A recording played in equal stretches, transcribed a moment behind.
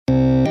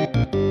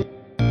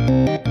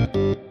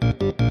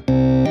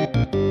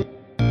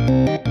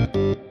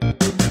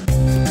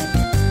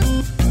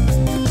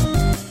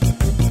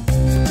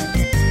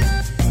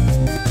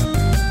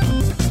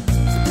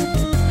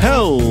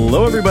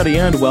everybody,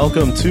 and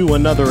welcome to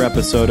another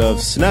episode of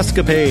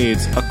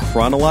SNEScapades, a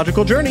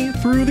chronological journey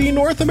through the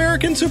North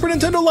American Super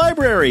Nintendo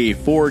library,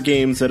 4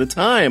 games at a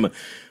time.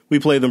 We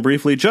play them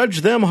briefly,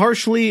 judge them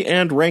harshly,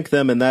 and rank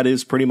them, and that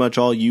is pretty much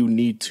all you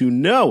need to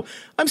know.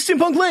 I'm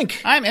Steampunk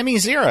Link. I'm Emmy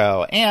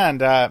Zero, and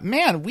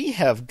man, we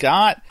have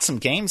got some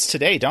games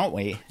today, don't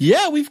we?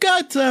 Yeah, we've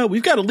got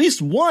at least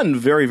one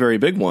very, very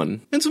big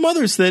one, and some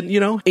others that,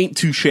 ain't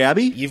too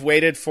shabby. You've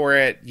waited for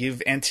it,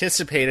 you've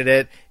anticipated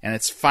it, and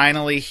it's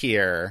finally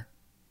here.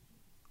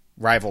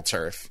 Rival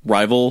Turf.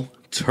 Rival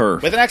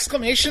Turf. With an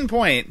exclamation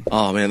point.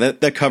 Oh man,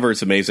 that cover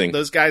is amazing.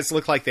 Those guys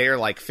look like they are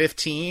like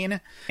 15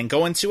 and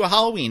going to a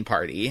Halloween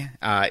party.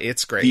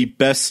 It's great. The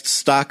best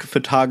stock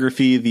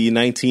photography the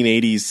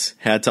 1980s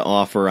had to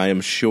offer, I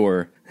am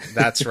sure.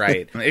 That's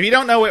right. If you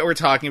don't know what we're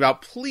talking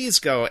about, please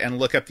go and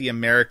look up the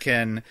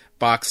American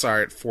box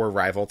art for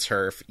Rival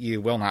Turf.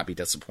 You will not be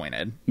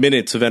disappointed.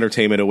 Minutes of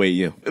entertainment await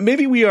you.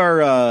 Maybe we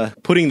are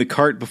putting the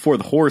cart before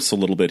the horse a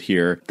little bit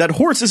here. That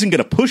horse isn't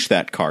going to push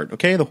that cart,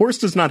 okay? The horse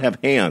does not have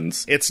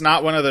hands. It's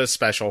not one of those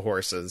special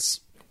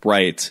horses.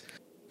 Right.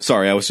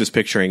 Sorry, I was just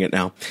picturing it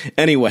now.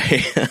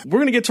 Anyway, we're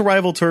going to get to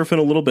Rival Turf in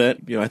a little bit.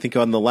 I think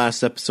on the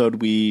last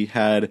episode we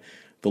had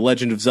The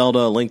Legend of Zelda: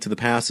 A Link to the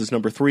Past is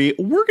number 3.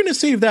 We're going to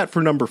save that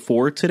for number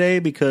 4 today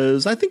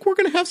because I think we're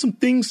going to have some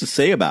things to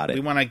say about it. We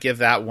want to give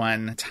that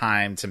one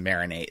time to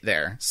marinate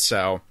there.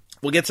 So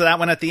we'll get to that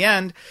one at the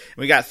end.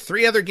 We got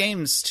 3 other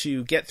games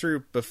to get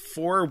through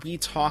before we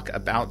talk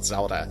about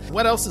Zelda.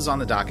 What else is on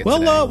the docket today?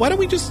 Well, why don't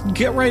we just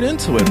get right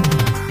into it?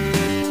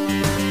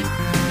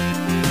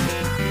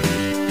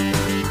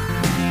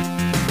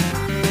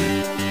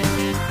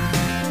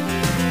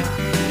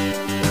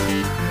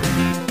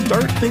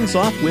 Start things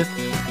off with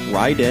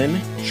Raiden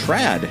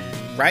Trad.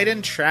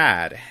 Raiden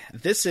Trad.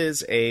 This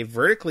is a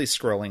vertically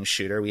scrolling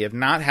shooter. We have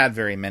not had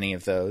very many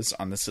of those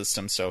on the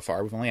system so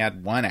far. We've only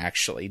had one,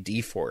 actually,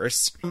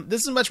 D-Force.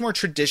 This is a much more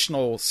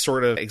traditional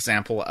sort of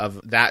example of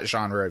that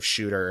genre of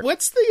shooter.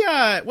 What's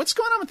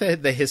going on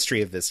with the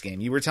history of this game?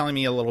 You were telling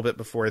me a little bit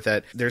before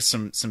that there's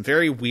some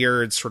very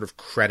weird sort of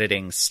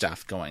crediting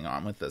stuff going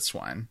on with this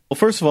one. Well,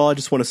 first of all, I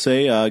just want to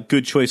say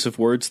good choice of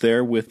words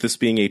there with this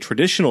being a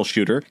traditional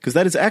shooter, because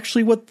that is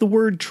actually what the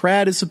word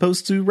trad is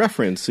supposed to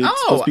reference.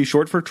 It's supposed to be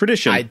short for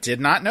tradition. I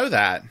did not know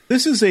that.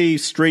 This is a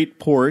straight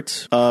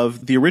port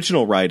of the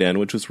original Raiden,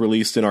 which was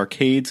released in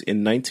arcades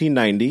in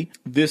 1990.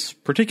 This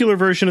particular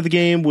version of the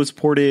game was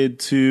ported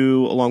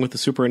to, along with the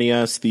Super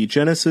NES, the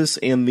Genesis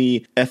and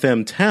the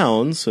FM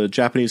Towns, a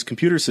Japanese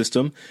computer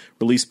system,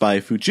 released by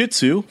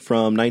Fujitsu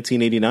from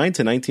 1989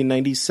 to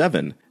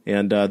 1997.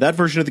 And that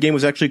version of the game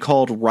was actually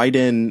called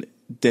Raiden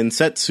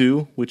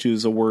Densetsu, which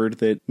is a word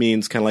that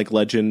means kind of like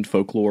legend,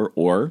 folklore,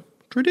 or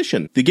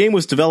tradition. The game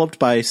was developed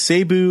by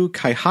Seibu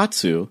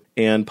Kaihatsu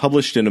and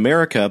published in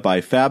America by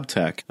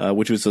Fabtech,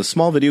 which was a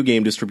small video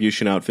game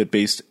distribution outfit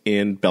based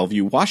in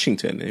Bellevue,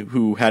 Washington,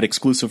 who had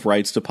exclusive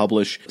rights to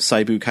publish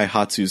Seibu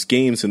Kaihatsu's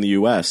games in the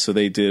US. So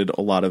they did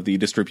a lot of the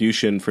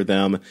distribution for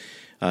them,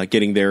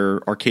 getting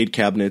their arcade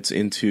cabinets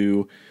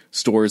into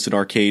stores and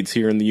arcades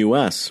here in the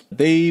US.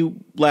 They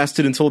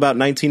lasted until about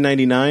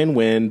 1999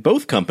 when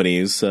both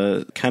companies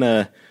kind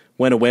of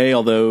went away,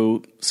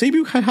 although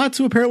Seibu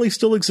Kaihatsu apparently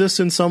still exists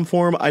in some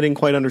form. I didn't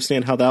quite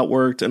understand how that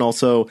worked. And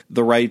also,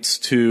 the rights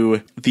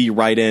to the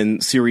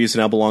Raiden series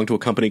now belong to a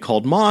company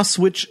called Moss,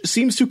 which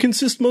seems to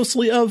consist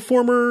mostly of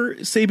former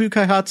Seibu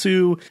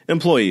Kaihatsu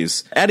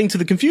employees. Adding to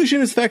the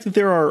confusion is the fact that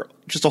there are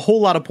just a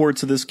whole lot of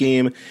ports of this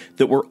game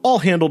that were all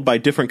handled by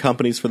different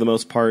companies for the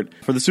most part.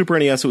 For the Super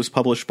NES, it was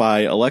published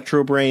by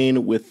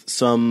Electrobrain, with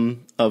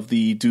some of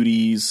the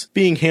duties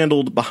being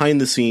handled behind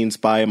the scenes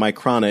by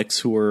Micronix,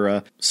 who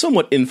were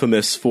somewhat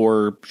infamous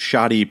for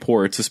shoddy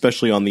ports,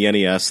 especially on the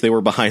NES. They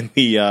were behind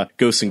the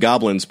Ghosts and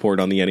Goblins port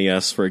on the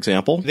NES, for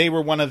example. They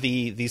were one of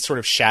the sort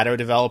of shadow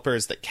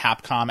developers that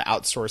Capcom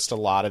outsourced a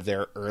lot of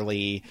their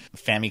early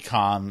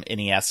Famicom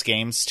NES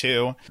games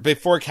to.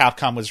 Before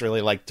Capcom was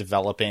really like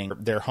developing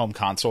their home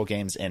console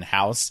games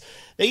in-house,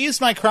 they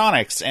used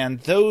Micronix, and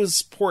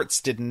those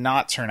ports did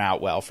not turn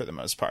out well for the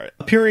most part.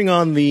 Appearing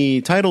on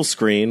the title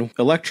screen,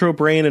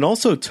 Electrobrain and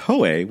also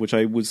Toei, which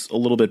I was a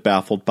little bit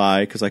baffled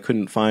by because I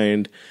couldn't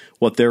find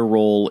what their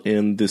role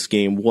in this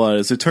game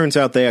was. It turns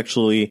out they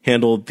actually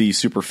handled the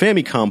Super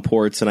Famicom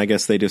ports, and I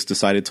guess they just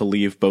decided to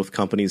leave both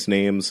companies'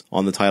 names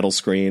on the title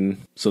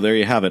screen. So there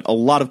you have it. A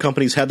lot of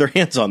companies had their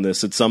hands on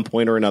this at some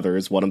point or another,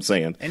 is what I'm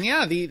saying. And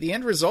yeah, the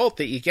end result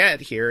that you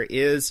get here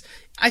is,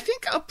 I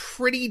think, a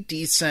pretty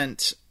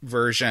decent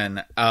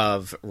version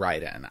of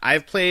Raiden.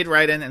 I've played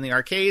Raiden in the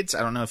arcades. I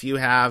don't know if you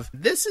have.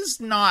 This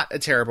is not a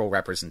terrible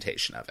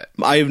representation of it.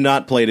 I have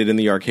not played it in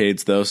the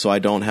arcades, though, so I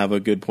don't have a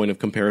good point of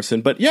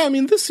comparison. But yeah, I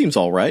mean, this seems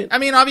all right. I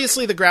mean,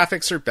 obviously the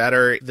graphics are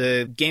better.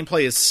 The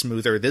gameplay is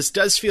smoother. This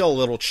does feel a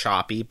little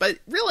choppy, but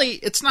really,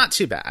 it's not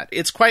too bad.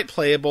 It's quite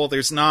playable.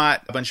 There's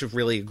not a bunch of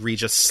really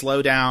egregious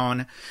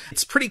slowdown.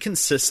 It's pretty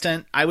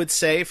consistent, I would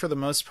say, for the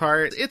most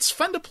part. It's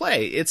fun to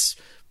play. It's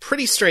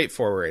pretty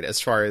straightforward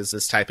as far as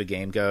this type of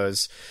game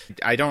goes.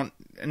 I don't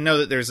know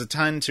that there's a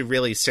ton to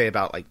really say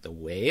about like the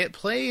way it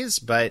plays,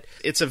 but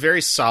it's a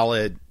very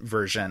solid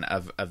version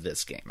of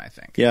this game, I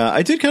think. Yeah,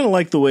 I did kind of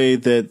like the way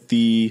that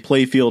the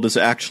playfield is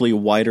actually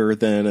wider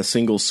than a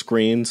single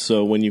screen,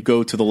 so when you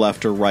go to the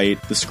left or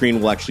right, the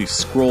screen will actually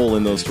scroll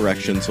in those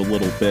directions a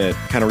little bit,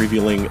 kind of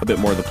revealing a bit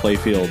more of the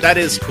playfield. That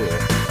is cool.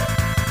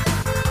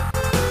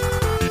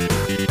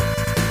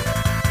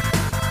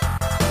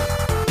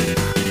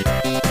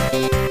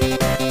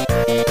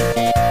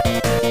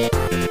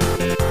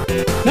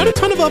 Not a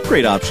ton of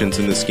upgrade options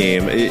in this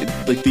game.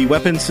 Like the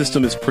weapon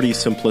system is pretty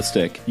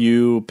simplistic.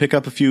 You pick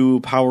up a few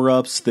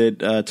power-ups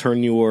that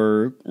turn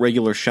your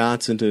regular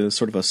shots into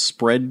sort of a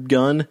spread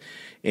gun,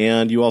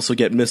 and you also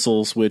get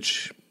missiles,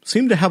 which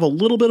seem to have a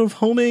little bit of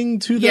homing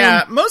to them.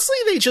 Yeah, mostly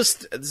they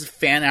just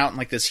fan out in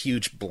like this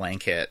huge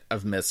blanket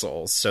of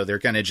missiles, so they're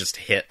going to just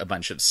hit a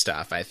bunch of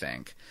stuff, I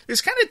think.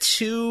 There's kind of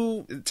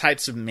two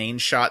types of main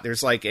shot.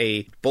 There's like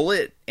a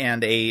bullet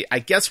and I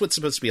guess what's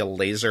supposed to be a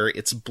laser.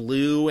 It's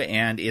blue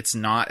and it's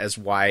not as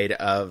wide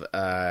of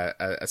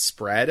a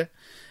spread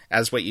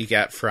as what you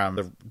get from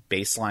the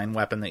baseline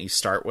weapon that you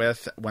start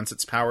with once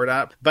it's powered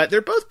up. But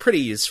they're both pretty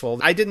useful.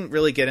 I didn't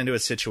really get into a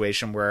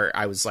situation where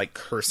I was like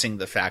cursing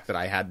the fact that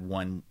I had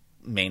one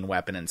main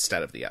weapon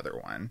instead of the other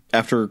one.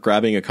 After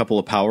grabbing a couple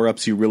of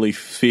power-ups, you really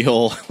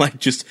feel like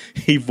just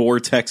a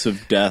vortex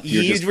of death.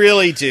 You're You just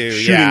really do,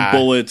 shooting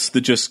bullets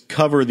that just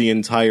cover the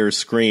entire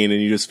screen, and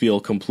you just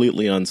feel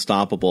completely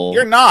unstoppable.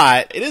 You're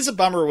not. It is a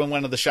bummer when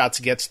one of the shots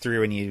gets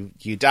through and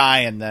you die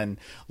and then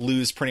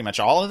lose pretty much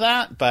all of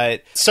that,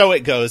 but so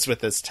it goes with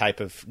this type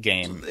of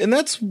game. And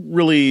that's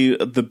really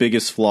the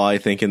biggest flaw, I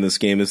think, in this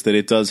game, is that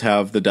it does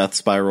have the death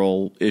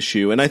spiral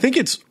issue. And I think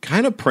it's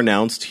kind of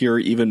pronounced here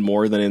even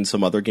more than in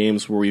some other games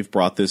where we've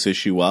brought this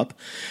issue up.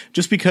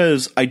 Just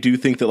because I do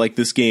think that like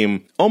this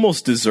game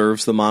almost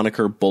deserves the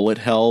moniker bullet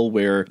hell,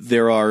 where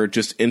there are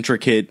just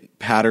intricate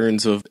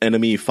patterns of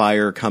enemy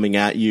fire coming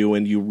at you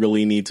and you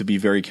really need to be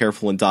very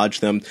careful and dodge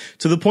them,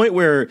 to the point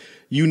where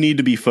you need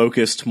to be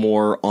focused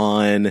more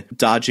on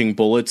dodging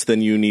bullets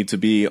than you need to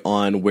be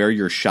on where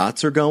your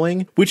shots are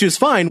going, which is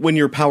fine when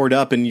you're powered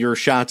up and your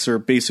shots are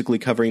basically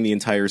covering the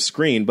entire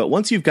screen. But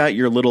once you've got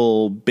your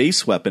little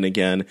base weapon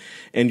again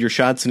and your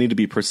shots need to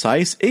be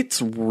precise,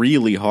 it's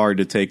really hard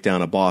to take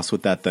down a boss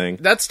with that thing.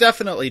 That's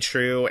definitely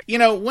true. You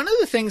know, one of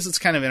the things that's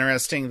kind of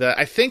interesting that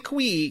I think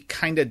we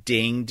kind of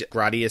dinged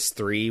Gradius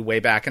 3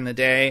 way back in the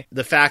day,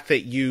 the fact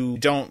that you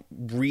don't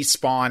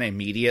respawn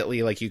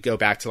immediately, like you go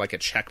back to like a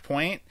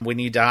checkpoint when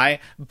you die.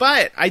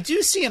 But I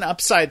do see an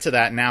upside to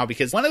that now,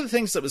 because one of the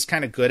things that was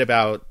kind of good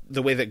about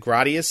the way that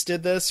Gradius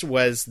did this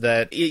was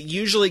that it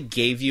usually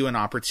gave you an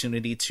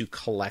opportunity to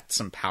collect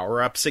some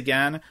power-ups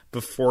again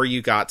before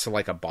you got to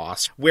like a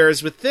boss.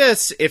 Whereas with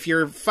this, if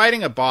you're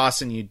fighting a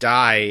boss and you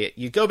die,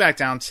 you go back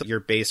down to your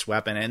base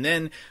weapon, and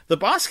then the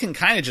boss can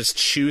kind of just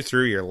chew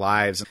through your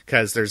lives,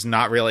 because there's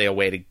not really a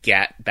way to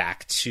get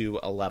back to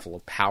a level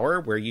of power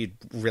where you'd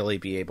really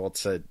be able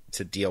to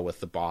deal with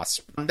the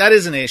boss. That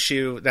is an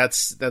issue.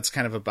 That's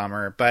kind of a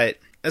bummer. But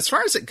as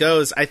far as it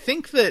goes, I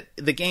think that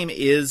the game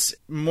is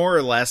more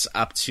or less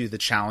up to the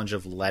challenge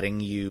of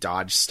letting you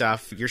dodge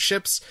stuff. Your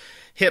ship's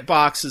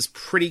hitbox is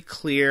pretty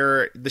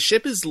clear. The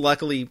ship is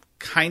luckily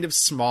kind of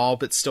small,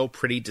 but still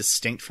pretty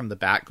distinct from the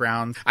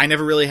background. I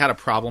never really had a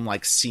problem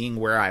like seeing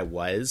where I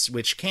was,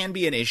 which can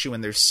be an issue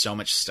when there's so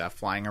much stuff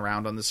flying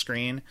around on the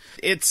screen.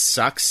 It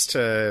sucks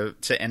to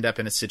end up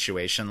in a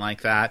situation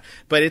like that,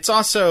 but it's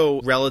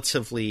also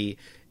relatively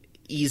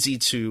easy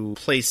to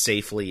play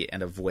safely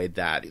and avoid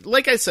that.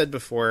 Like I said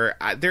before,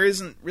 there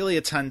isn't really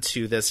a ton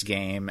to this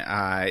game.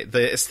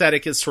 The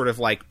aesthetic is sort of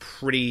like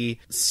pretty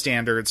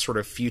standard sort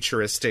of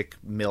futuristic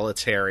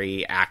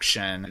military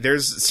action.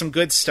 There's some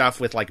good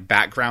stuff with like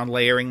background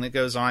layering that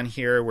goes on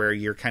here, where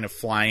you're kind of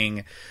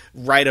flying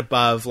right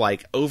above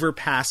like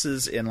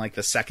overpasses in like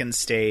the second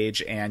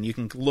stage, and you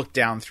can look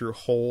down through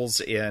holes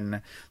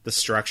in the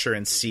structure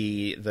and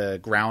see the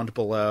ground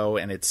below,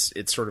 and it's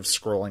sort of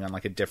scrolling on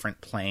like a different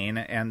plane,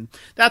 and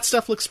that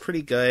stuff looks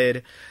pretty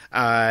good.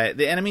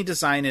 The enemy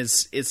design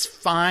is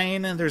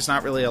fine. There's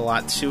not really a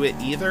lot to it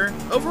either.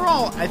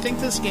 Overall, I think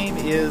this game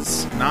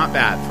is not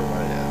bad for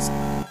what it is.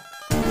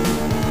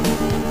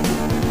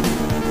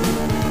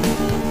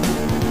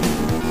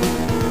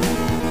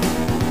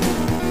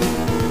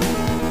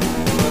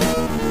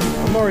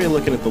 I'm already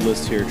looking at the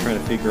list here, trying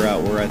to figure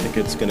out where I think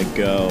it's going to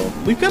go.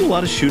 We've got a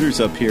lot of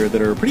shooters up here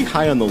that are pretty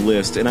high on the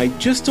list, and I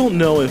just don't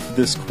know if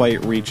this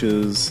quite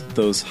reaches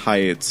those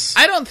heights.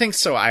 I don't think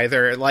so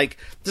either. Like,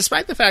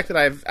 despite the fact that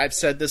I've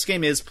said this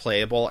game is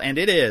playable, and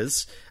it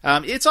is,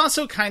 it's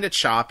also kind of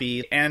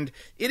choppy, and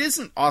it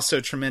isn't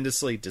also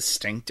tremendously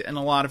distinct in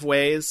a lot of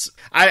ways.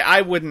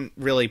 I wouldn't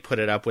really put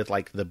it up with,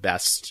 like, the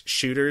best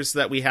shooters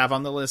that we have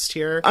on the list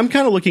here. I'm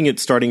kind of looking at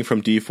starting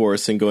from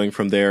D-Force and going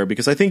from there,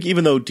 because I think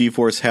even though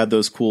D-Force had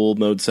those cool cool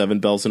Mode 7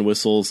 bells and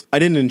whistles. I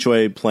didn't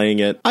enjoy playing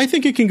it. I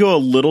think it can go a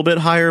little bit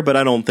higher, but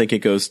I don't think it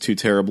goes too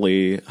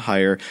terribly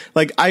higher.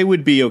 Like, I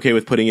would be okay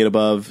with putting it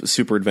above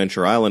Super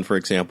Adventure Island, for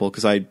example,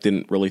 because I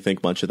didn't really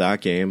think much of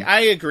that game.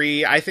 I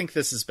agree. I think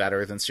this is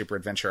better than Super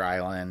Adventure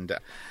Island.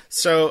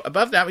 So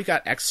above that, we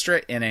got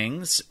Extra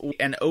Innings,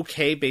 an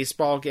okay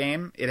baseball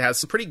game. It has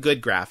some pretty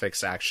good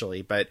graphics,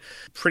 actually, but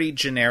pretty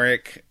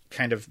generic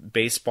kind of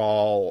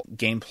baseball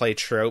gameplay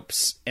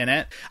tropes in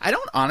it. I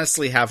don't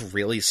honestly have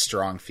really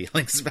strong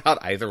feelings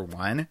about either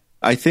one.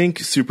 I think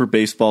Super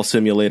Baseball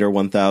Simulator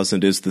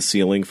 1000 is the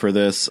ceiling for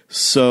this.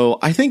 So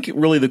I think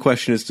really the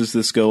question is, does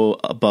this go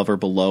above or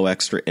below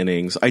Extra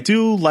Innings? I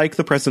do like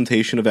the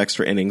presentation of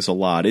Extra Innings a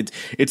lot.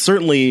 It's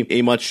certainly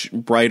a much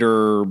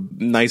brighter,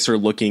 nicer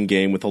looking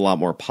game with a lot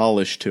more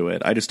polish to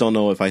it. I just don't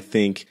know if I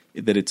think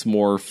that it's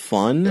more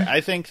fun.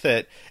 I think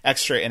that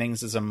Extra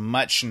Innings is a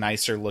much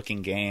nicer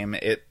looking game.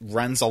 It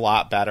runs a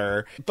lot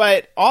better,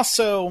 but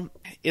also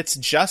it's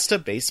just a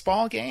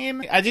baseball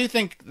game. I do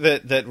think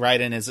that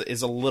Raiden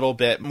is a little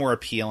bit more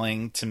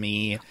appealing to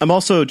me. I'm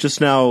also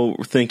just now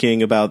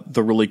thinking about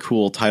the really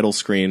cool title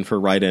screen for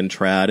Raiden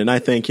Trad, and I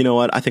think, you know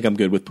what, I think I'm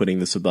good with putting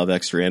this above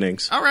Extra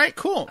Innings. All right,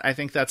 cool. I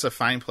think that's a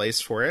fine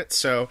place for it.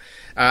 So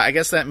I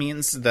guess that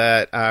means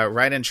that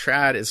Raiden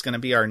Trad is going to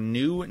be our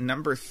new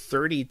number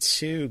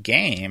 32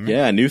 game.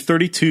 Yeah, new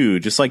 32,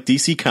 just like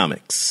DC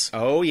Comics.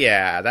 Oh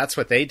yeah, that's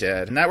what they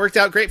did. And that worked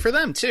out great for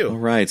them too. All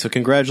right, so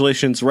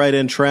congratulations,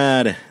 Raiden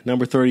Trad,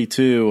 number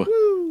 32.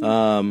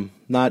 Woo.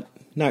 Not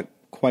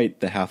quite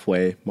the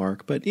halfway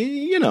mark, but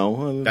you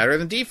know. Better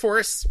than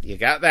D-Force. You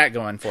got that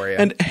going for you.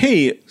 And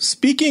hey,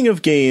 speaking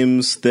of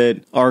games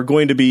that are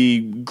going to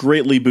be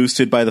greatly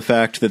boosted by the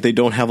fact that they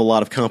don't have a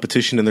lot of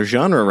competition in their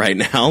genre right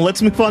now,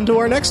 let's move on to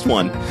our next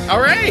one. All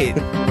right.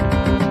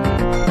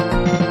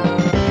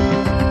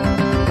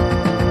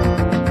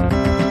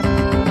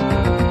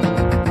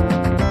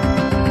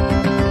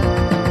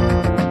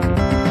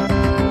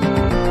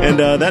 And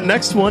that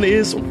next one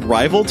is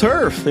Rival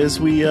Turf, as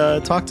we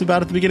talked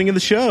about at the beginning of the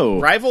show.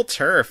 Rival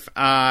Turf.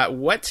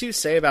 What to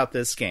say about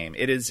this game?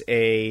 It is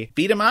a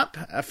beat 'em up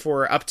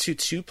for up to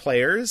 2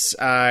 players.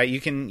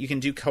 You can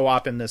do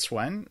co-op in this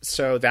one,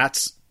 so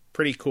that's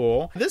pretty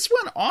cool. This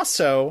one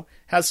also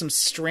has some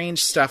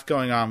strange stuff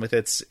going on with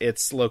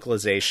its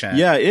localization.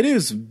 Yeah, it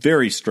is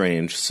very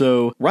strange.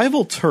 So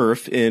Rival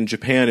Turf in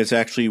Japan is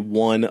actually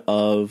one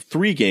of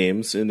 3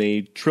 games in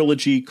a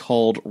trilogy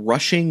called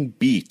Rushing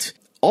Beat.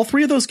 All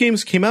 3 of those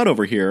games came out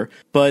over here,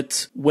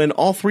 but when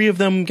all 3 of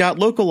them got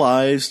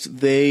localized,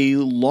 they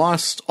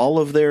lost all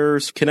of their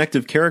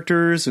connective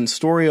characters and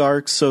story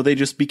arcs, so they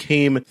just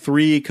became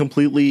 3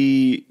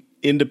 completely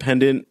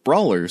independent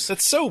brawlers.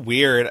 That's so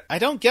weird. I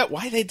don't get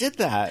why they did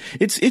that.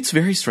 It's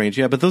very strange,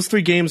 yeah, but those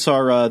 3 games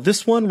are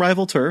this one,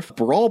 Rival Turf,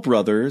 Brawl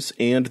Brothers,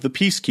 and The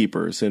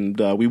Peacekeepers, and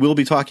we will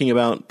be talking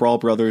about Brawl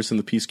Brothers and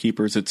The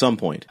Peacekeepers at some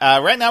point.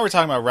 Right now we're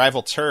talking about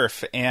Rival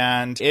Turf,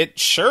 and it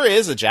sure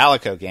is a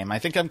Jaleco game. I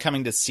think I'm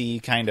coming to see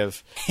kind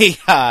of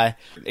a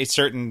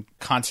certain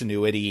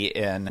continuity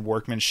in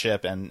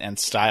workmanship and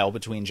style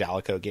between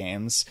Jaleco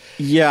games.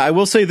 Yeah, I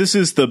will say this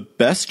is the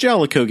best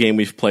Jaleco game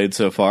we've played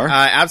so far.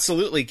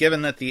 Absolutely, given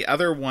that the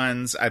other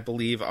ones, I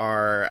believe,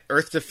 are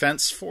Earth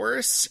Defense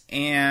Force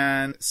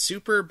and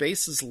Super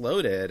Bases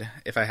Loaded,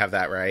 if I have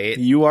that right.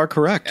 You are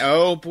correct.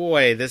 Oh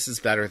boy, this is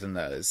better than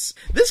those.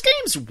 This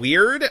game's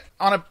weird.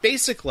 On a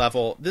basic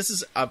level, this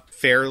is a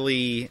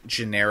fairly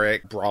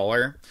generic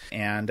brawler,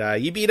 and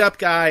you beat up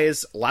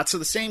guys, lots of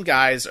the same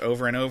guys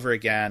over and over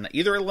again,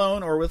 either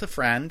alone or with a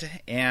friend.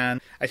 And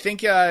I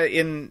think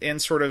in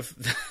sort of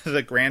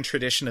the grand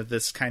tradition of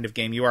this kind of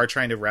game, you are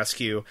trying to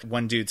rescue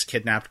one dude's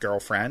kidnapped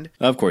girlfriend.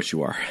 Of course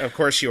you are. Of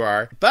course you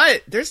are.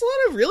 But there's a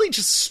lot of really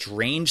just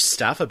strange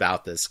stuff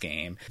about this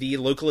game. The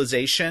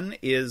localization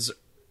is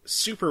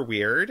super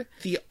weird.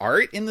 The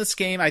art in this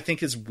game, I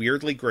think, is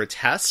weirdly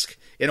grotesque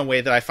in a way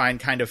that I find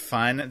kind of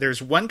fun.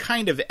 There's one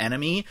kind of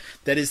enemy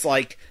that is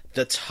like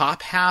the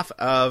top half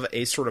of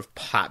a sort of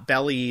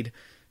pot-bellied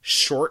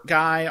short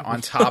guy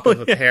on top of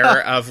a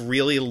pair of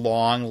really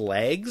long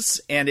legs,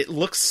 and it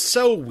looks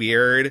so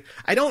weird.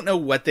 I don't know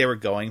what they were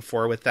going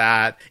for with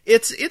that.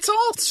 It's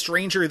all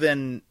stranger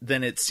than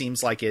it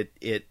seems like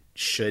it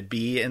should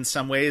be in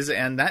some ways,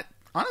 and that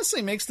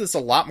honestly makes this a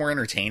lot more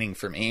entertaining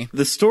for me.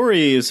 The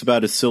story is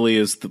about as silly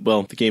as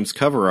the game's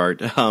cover art.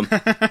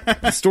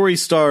 The story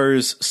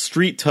stars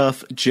street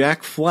tough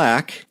Jack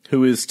Flack,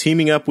 who is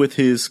teaming up with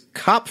his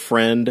cop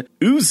friend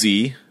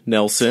Uzi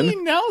Nelson.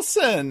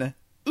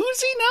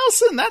 Uzi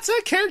Nelson, that's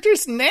that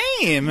character's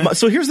name.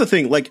 So here's the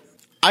thing, like,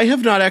 I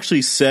have not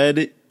actually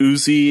said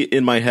Uzi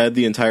in my head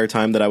the entire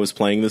time that I was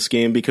playing this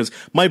game because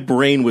my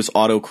brain was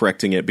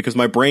auto-correcting it, because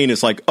my brain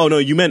is like, oh no,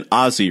 you meant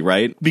Ozzy,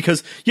 right?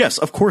 Because, yes,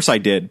 of course I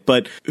did,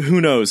 but who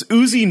knows?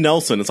 Uzi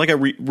Nelson, it's like a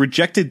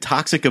rejected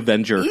toxic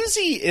Avenger.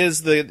 Uzi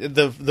is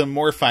the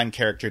more fun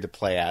character to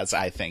play as,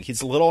 I think.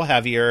 He's a little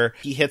heavier,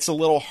 he hits a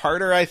little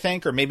harder, I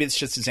think, or maybe it's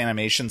just his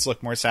animations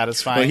look more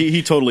satisfying. Well,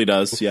 he totally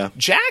does, yeah.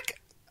 Jack,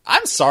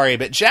 I'm sorry,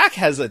 but Jack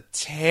has a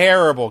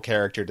terrible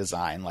character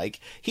design. Like,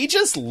 he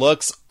just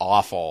looks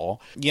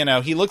awful. You know,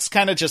 he looks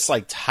kind of just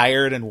like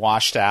tired and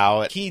washed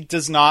out. He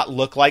does not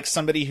look like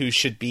somebody who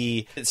should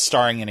be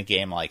starring in a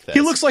game like this.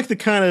 He looks like the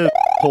kind of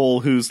hole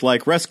who's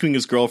like rescuing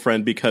his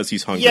girlfriend because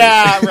he's hungry.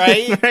 Yeah,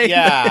 right? Right?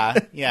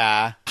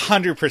 Yeah.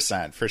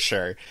 100% for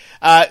sure.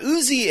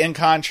 Uzi, in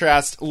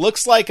contrast,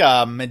 looks like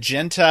a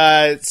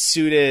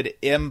magenta-suited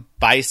M.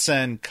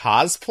 Bison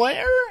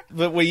cosplayer.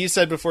 But what you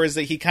said before is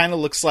that he kind of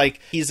looks like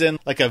he's in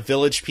like a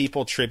Village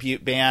People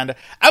tribute band.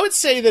 I would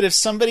say that if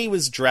somebody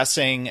was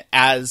dressing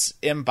as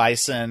M.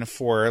 Bison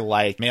for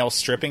like male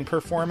stripping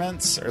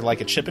performance or like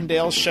a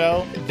Chippendales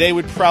show, they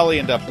would probably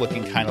end up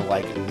looking kind of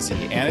like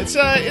Uzi. And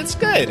it's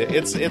good.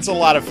 It's a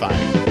lot of fun.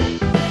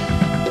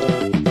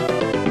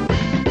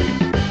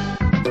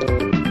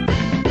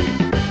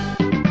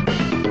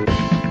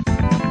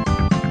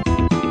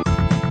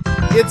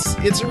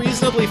 It's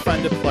reasonably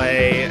fun to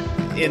play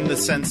in the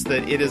sense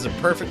that it is a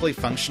perfectly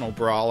functional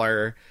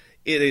brawler.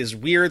 It is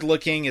weird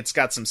looking. It's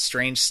got some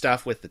strange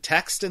stuff with the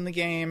text in the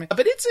game,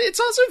 but it's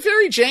also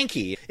very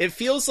janky. It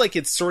feels like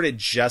it's sort of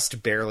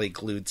just barely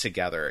glued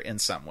together in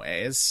some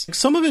ways.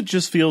 Some of it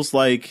just feels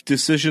like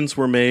decisions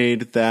were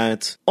made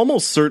that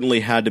almost certainly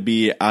had to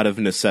be out of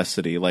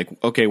necessity. Like,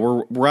 okay,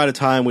 we're out of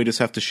time. We just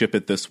have to ship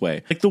it this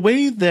way. Like, the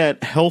way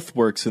that health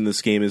works in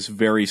this game is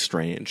very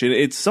strange.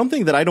 It's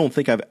something that I don't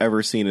think I've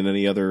ever seen in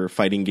any other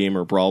fighting game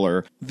or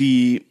brawler.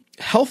 The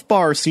health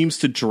bar seems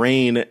to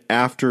drain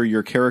after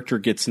your character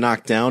gets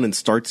knocked down and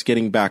starts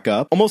getting back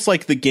up. Almost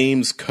like the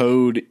game's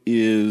code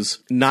is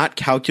not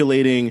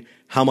calculating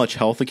how much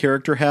health a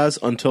character has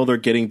until they're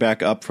getting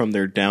back up from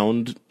their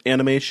downed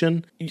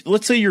animation.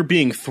 Let's say you're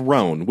being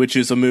thrown, which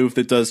is a move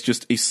that does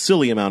just a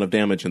silly amount of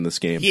damage in this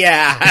game.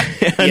 Yeah.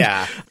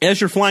 Yeah.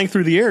 As you're flying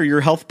through the air,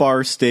 your health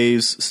bar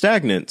stays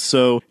stagnant.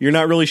 So you're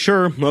not really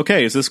sure,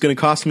 okay, is this going to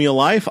cost me a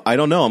life? I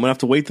don't know. I'm going to have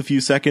to wait the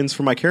few seconds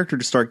for my character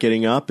to start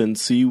getting up and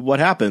see what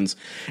happens.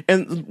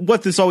 And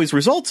what this always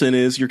results in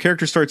is your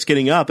character starts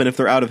getting up, and if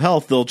they're out of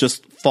health, they'll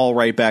just fall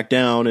right back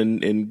down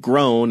and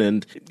groan.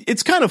 And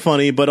it's kind of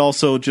funny, but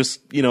also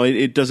just, you know,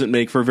 it doesn't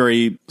make for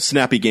very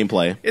snappy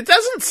gameplay. It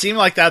doesn't seem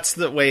like that's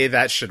the way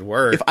that should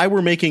work. If I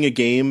were making a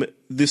game,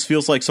 this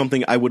feels like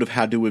something I would have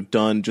had to have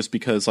done just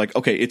because, like,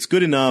 okay, it's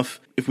good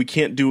enough. If we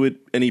can't do it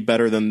any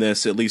better than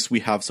this, at least we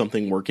have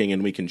something working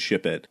and we can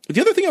ship it.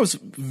 The other thing I was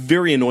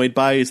very annoyed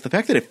by is the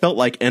fact that it felt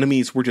like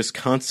enemies were just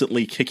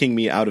constantly kicking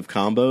me out of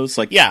combos.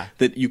 Like, yeah,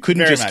 that you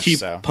couldn't just keep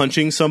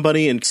punching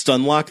somebody and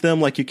stun lock them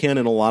like you can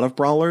in a lot of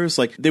brawlers.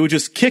 Like, they would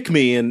just kick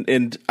me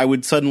and I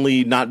would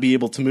suddenly not be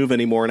able to move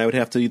anymore, and I would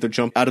have to either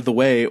jump out of the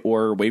way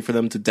or wait for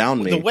them to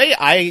down me. The way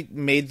I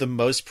made the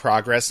most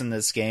progress in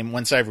this game,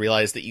 once I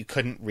realized that you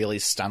couldn't really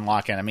stun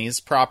lock enemies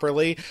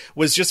properly,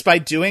 was just by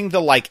doing the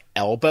like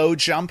elbow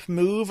jump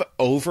move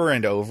over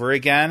and over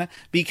again,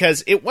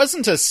 because it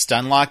wasn't a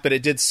stun lock, but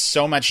it did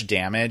so much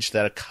damage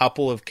that a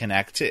couple of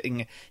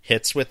connecting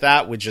hits with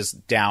that would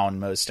just down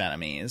most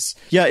enemies.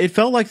 Yeah, it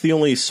felt like the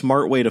only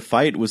smart way to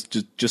fight was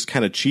to just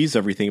kind of cheese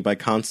everything by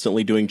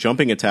constantly doing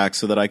jumping attacks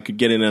so that I could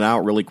get in and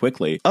out really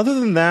quickly. Other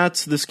than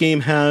that, this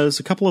game has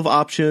a couple of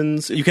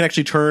options. You can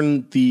actually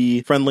turn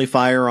the friendly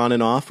fire on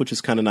and off, which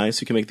is kind of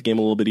nice. You can make the game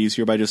a little bit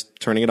easier by just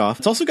turning it off.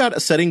 It's also got a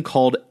setting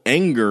called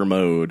anger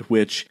mode,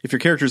 which if your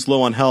character's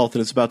low on health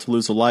and is about to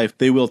lose a life,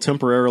 they will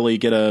temporarily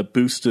get a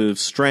boost of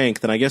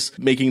strength, and I guess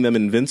making them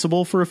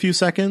invincible for a few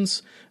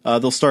seconds.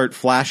 They'll start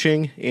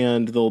flashing,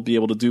 and they'll be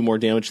able to do more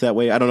damage that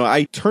way. I don't know.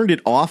 I turned it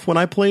off when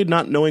I played,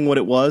 not knowing what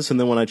it was, and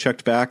then when I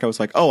checked back, I was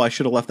like, oh, I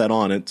should have left that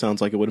on. It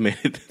sounds like it would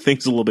have made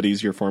things a little bit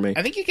easier for me.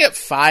 I think you get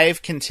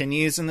 5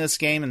 continues in this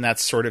game, and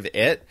that's sort of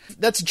it.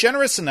 That's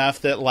generous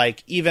enough that,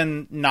 like,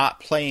 even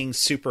not playing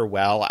super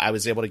well, I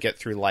was able to get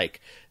through,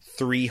 like,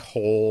 3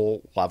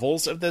 whole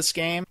levels of this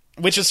game.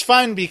 Which is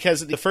fun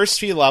because the first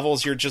few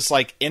levels, you're just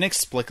like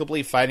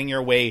inexplicably fighting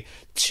your way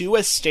to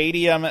a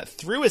stadium,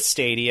 through a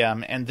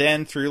stadium, and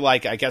then through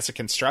like, I guess, a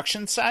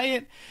construction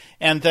site.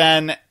 And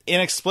then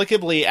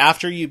inexplicably,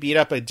 after you beat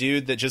up a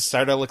dude that just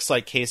sort of looks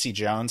like Casey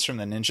Jones from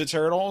the Ninja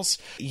Turtles,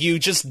 you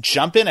just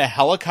jump in a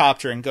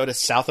helicopter and go to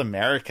South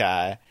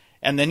America.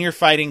 And then you're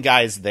fighting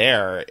guys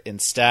there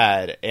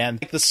instead.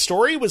 And the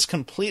story was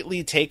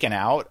completely taken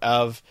out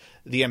of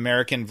the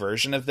American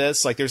version of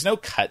this. Like, there's no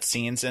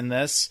cutscenes in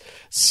this.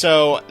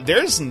 So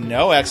there's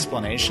no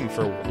explanation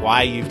for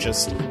why you've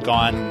just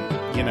gone,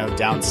 you know,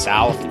 down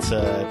south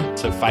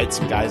to fight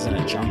some guys in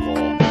a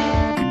jungle.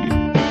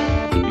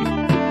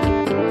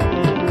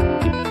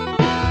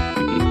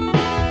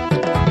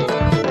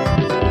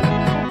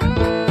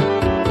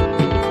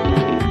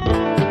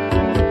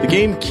 The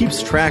game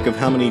keeps track of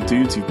how many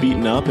dudes you've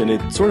beaten up, and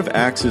it sort of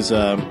acts as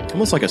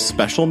almost like a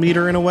special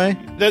meter in a way.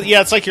 Yeah,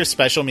 it's like your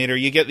special meter.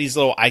 You get these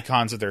little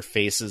icons of their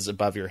faces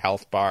above your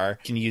health bar.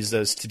 You can use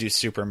those to do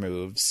super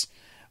moves,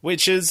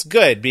 which is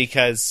good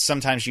because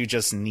sometimes you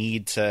just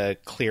need to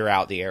clear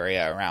out the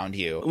area around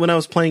you. When I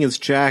was playing as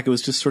Jack, it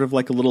was just sort of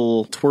like a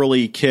little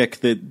twirly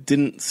kick that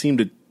didn't seem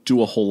to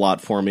do a whole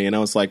lot for me. And I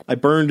was like, I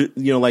burned,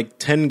 like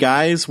 10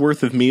 guys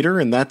worth of meter,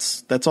 and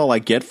that's all I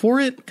get for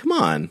it? Come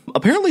on.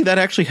 Apparently that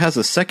actually has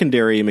a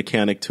secondary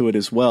mechanic to it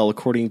as well,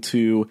 according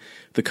to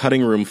the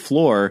cutting room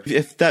floor.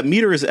 If that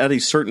meter is at a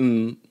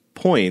certain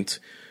point,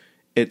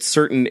 at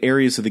certain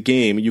areas of the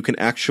game, you can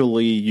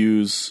actually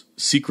use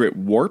secret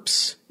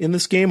warps in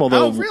this game,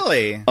 although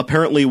really?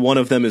 Apparently one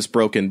of them is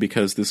broken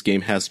because this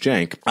game has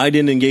jank. I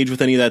didn't engage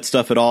with any of that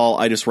stuff at all.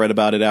 I just read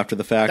about it after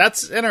the fact.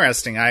 That's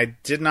interesting. I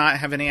did not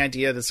have any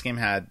idea this game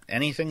had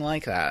anything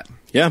like that.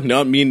 Yeah,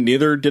 no, I mean,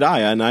 neither did I,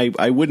 and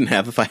I wouldn't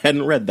have if I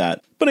hadn't read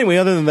that. But anyway,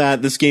 other than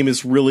that, this game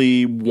is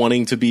really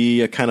wanting to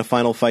be a kind of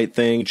Final Fight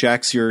thing.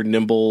 Jack's your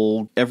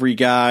nimble every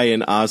guy,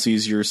 and Uzi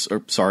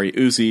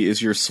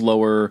is your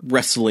slower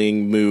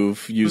wrestling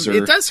move user.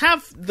 It does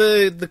have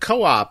the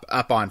co-op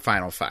up on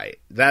Final Fight.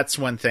 That's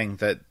one thing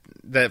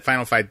that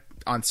Final Fight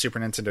on Super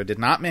Nintendo did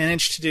not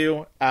manage to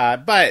do.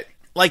 But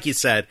like you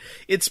said,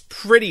 it's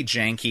pretty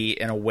janky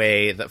in a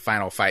way that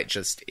Final Fight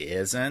just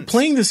isn't.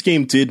 Playing this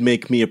game did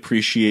make me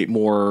appreciate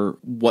more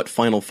what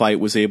Final Fight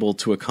was able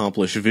to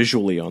accomplish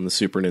visually on the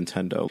Super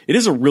Nintendo. It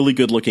is a really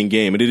good looking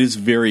game, and it is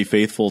very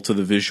faithful to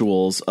the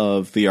visuals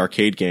of the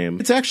arcade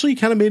game. It's actually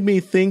kind of made me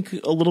think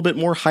a little bit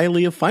more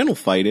highly of Final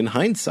Fight in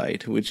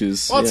hindsight, which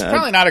is... Well, it's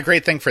probably not a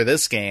great thing for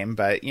this game,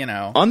 but,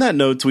 On that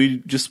note, we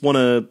just want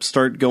to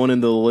start going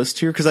into the list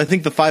here, because I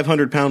think the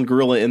 500-pound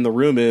gorilla in the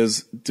room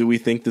is, do we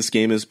think this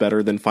game is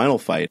better than Final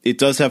Fight? It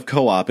does have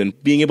co-op, and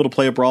being able to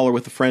play a brawler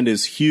with a friend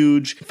is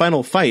huge.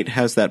 Final Fight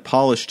has that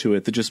polish to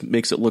it that just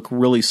makes it look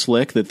really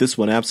slick that this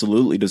one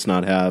absolutely does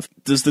not have.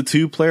 Does the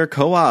two-player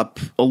co-op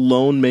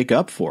alone make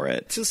up for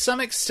it? To some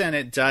extent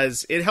it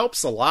does. It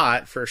helps a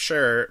lot, for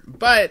sure,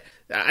 but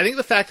I think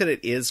the fact that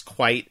it is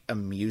quite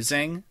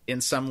amusing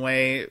in some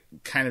way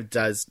kind of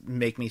does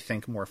make me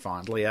think more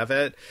fondly of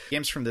it.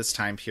 Games from this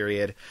time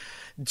period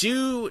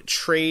do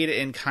trade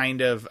in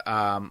kind of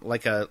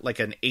like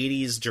an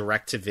 80s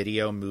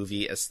direct-to-video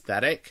movie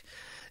aesthetic.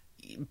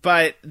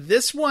 But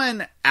this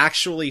one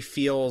actually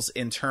feels,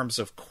 in terms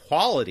of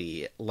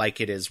quality, like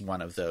it is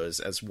one of those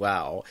as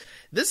well.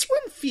 This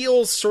one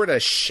feels sort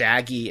of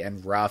shaggy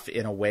and rough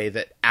in a way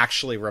that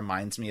actually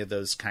reminds me of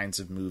those kinds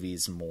of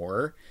movies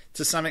more,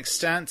 to some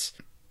extent.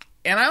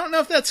 And I don't know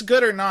if that's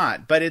good or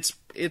not, but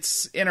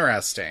it's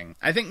interesting.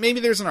 I think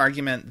maybe there's an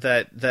argument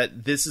that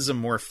this is a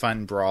more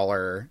fun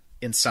brawler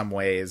in some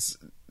ways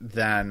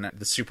than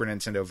the Super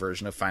Nintendo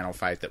version of Final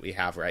Fight that we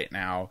have right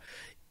now,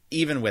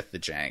 even with the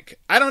jank.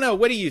 I don't know.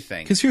 What do you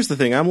think? Because here's the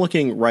thing. I'm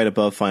looking right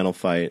above Final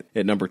Fight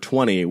at number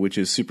 20, which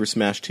is Super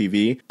Smash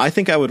TV. I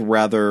think I would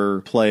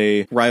rather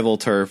play Rival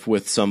Turf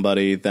with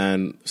somebody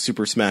than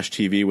Super Smash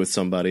TV with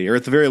somebody. Or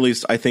at the very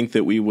least, I think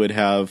that we would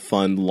have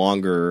fun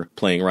longer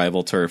playing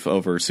Rival Turf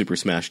over Super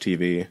Smash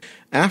TV.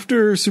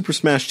 After Super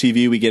Smash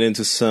TV, we get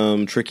into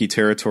some tricky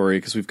territory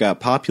because we've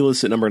got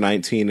Populous at number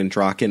 19 and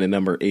Draken at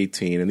number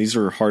 18. And these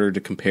are harder to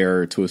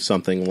compare to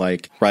something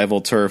like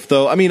Rival Turf.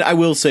 Though, I mean, I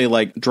will say,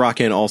 like,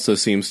 Draken also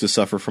seems to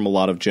suffer from a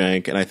lot of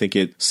jank, and I think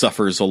it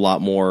suffers a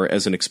lot more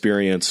as an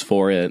experience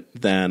for it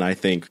than I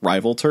think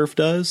Rival Turf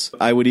does.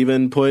 I would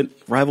even put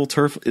Rival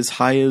Turf as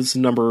high as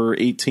number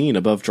 18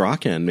 above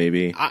Draken,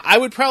 maybe. I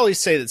would probably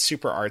say that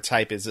Super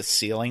R-Type is a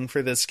ceiling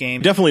for this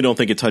game. Definitely don't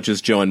think it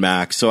touches Joe and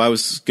Max, so I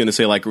was going to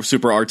say, like,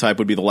 Super R-Type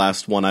would be the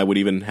last one I would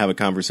even have a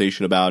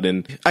conversation about,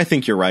 and I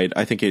think you're right.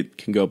 I think it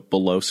can go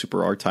below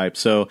Super R-Type,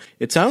 so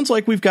it sounds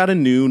like we've got a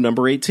new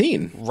number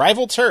 18.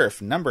 Rival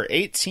Turf, number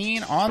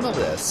 18 on the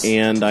list.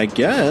 And I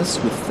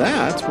guess with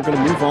that, we're going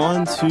to move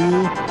on to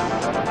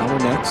our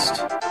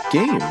next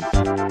game.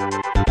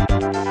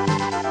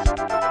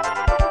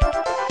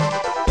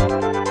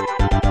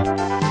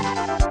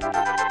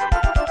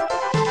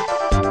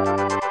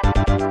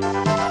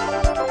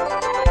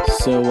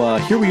 So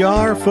here we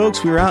are,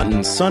 folks. We're out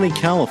in sunny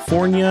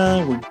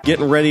California. We're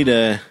getting ready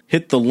to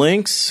hit the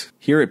links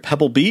here at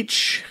Pebble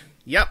Beach.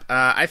 Yep,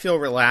 I feel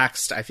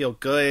relaxed. I feel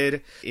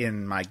good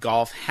in my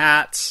golf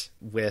hat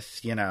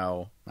with,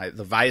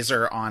 the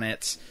visor on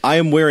it. I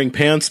am wearing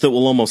pants that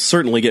will almost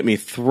certainly get me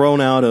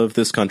thrown out of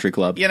this country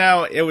club.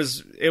 It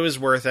was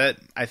worth it,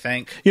 I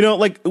think.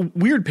 Like,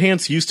 weird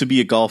pants used to be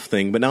a golf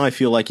thing, but now I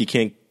feel like you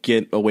can't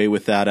get away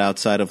with that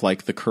outside of,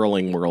 like, the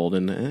curling world,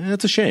 and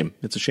it's a shame.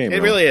 It's a shame.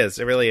 It really is.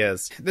 It really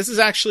is. This is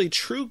actually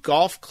True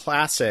Golf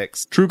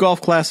Classics. True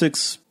Golf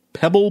Classics,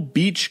 Pebble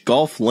Beach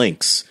Golf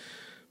Links.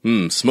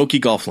 Smoky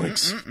golf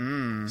links.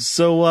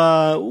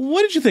 So,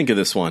 what did you think of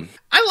this one?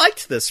 I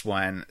liked this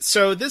one.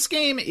 So this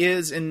game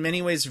is in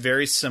many ways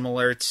very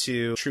similar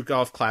to True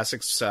Golf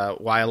Classics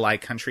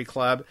YLI Country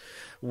Club,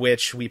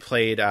 which we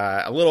played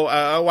a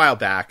while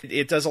back.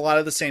 It does a lot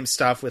of the same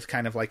stuff with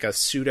kind of like a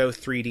pseudo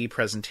 3D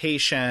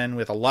presentation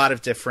with a lot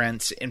of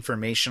different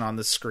information on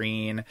the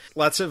screen,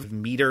 lots of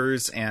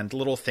meters and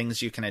little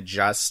things you can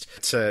adjust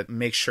to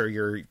make sure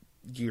you're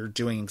you're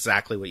doing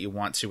exactly what you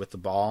want to with the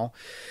ball.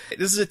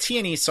 This is a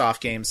T&E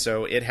soft game,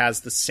 so it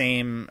has the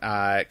same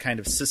kind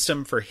of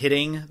system for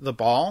hitting the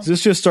ball. Is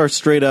this just our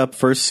straight-up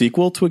first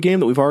sequel to a game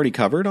that we've already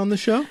covered on the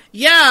show?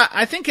 Yeah,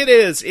 I think it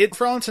is.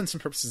 For all intents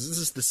and purposes, this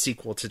is the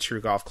sequel to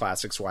True Golf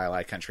Classics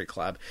Waialae Country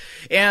Club.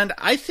 And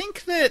I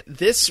think that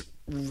this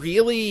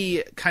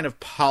really kind of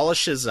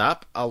polishes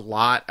up a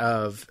lot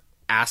of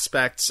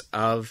aspects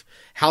of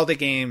how the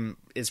game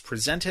is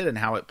presented and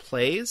how it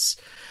plays.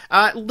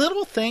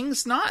 Little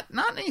things, not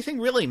anything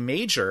really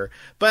major,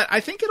 but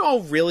I think it all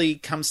really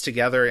comes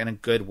together in a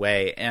good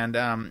way. And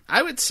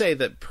I would say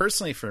that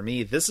personally for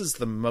me, this is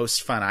the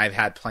most fun I've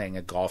had playing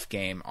a golf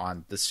game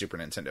on the Super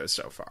Nintendo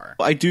so far.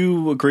 I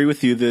do agree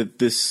with you that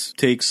this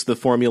takes the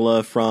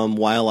formula from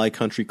Waialae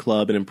Country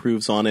Club and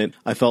improves on it.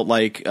 I felt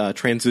like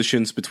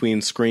transitions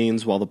between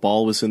screens while the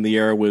ball was in the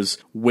air was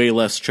way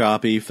less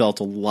choppy, felt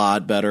a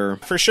lot better.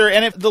 For sure,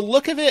 and the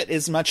look of it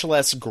is much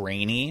less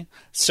grainy,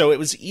 so it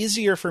was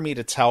easier for me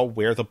to tell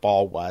where the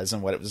ball was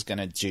and what it was going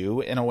to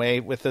do in a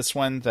way with this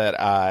one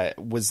that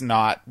was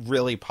not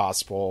really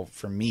possible,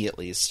 for me at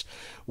least,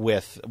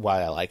 with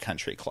Waialae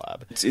Country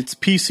Club. Its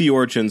PC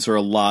origins are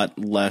a lot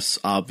less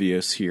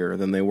obvious here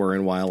than they were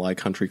in Waialae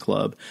Country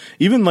Club.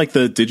 Even like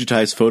the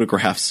digitized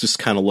photographs just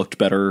kind of looked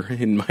better,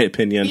 in my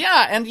opinion.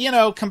 Yeah, and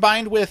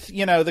combined with,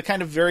 the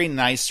kind of very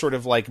nice sort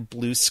of like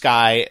blue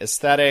sky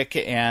aesthetic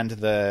and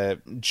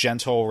the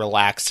gentle,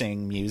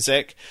 relaxing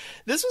music,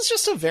 this was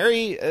just a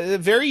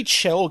very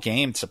chill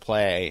game to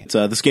play.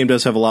 This game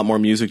does have a lot more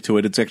music to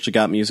it. It's actually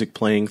got music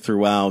playing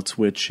throughout,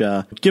 which,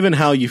 given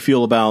how you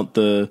feel about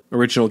the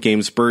original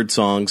game's bird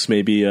songs,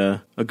 may be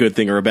a good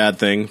thing or a bad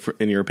thing,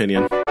 in your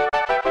opinion.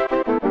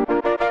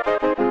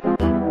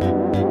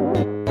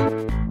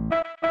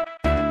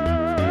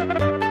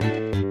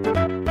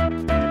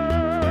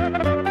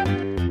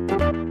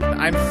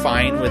 I'm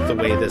fine with the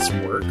way this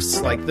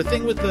works. Like, the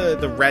thing with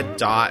the red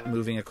dot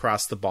moving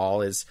across the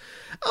ball is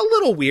a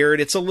little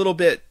weird. It's a little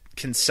bit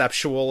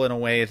conceptual in a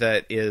way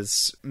that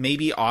is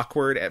maybe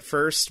awkward at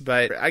first,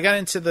 but I got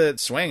into the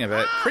swing of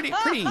it pretty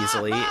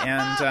easily,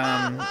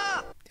 and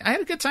I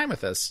had a good time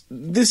with this.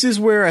 This is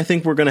where I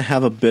think we're going to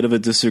have a bit of a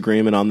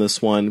disagreement on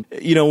this one.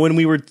 When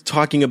we were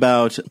talking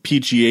about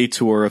PGA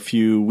Tour a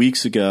few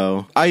weeks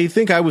ago, I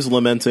think I was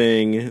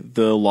lamenting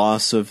the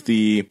loss of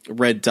the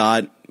red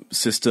dot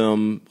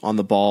system on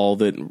the ball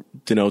that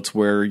denotes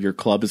where your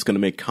club is going to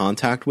make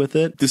contact with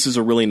it. This is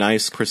a really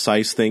nice,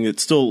 precise thing. It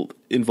still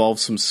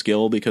involves some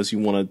skill because you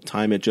want to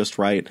time it just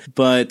right.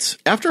 But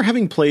after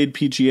having played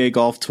PGA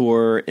Golf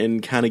Tour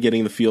and kind of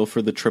getting the feel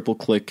for the triple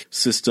click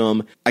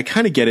system, I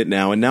kind of get it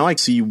now. And now I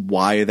see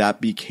why that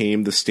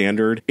became the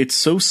standard. It's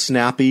so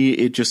snappy.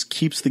 It just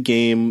keeps the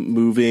game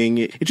moving.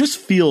 It just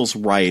feels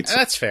right.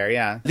 That's fair,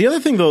 yeah. The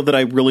other thing, though, that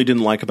I really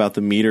didn't like about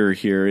the meter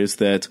here is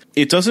that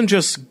it doesn't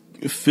just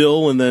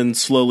fill and then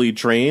slowly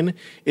drain.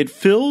 It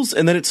fills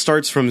and then it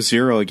starts from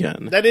zero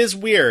again. That is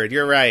weird.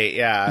 You're right.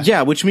 Yeah.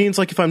 Yeah, which means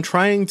like if I'm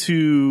trying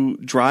to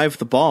drive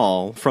the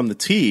ball from the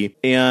tee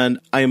and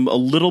I'm a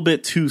little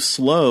bit too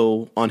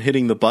slow on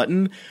hitting the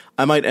button,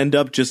 I might end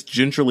up just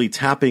gingerly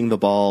tapping the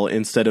ball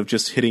instead of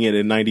just hitting it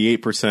at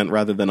 98%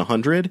 rather than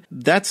 100.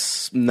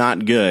 That's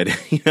not good.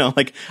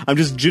 Like I'm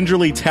just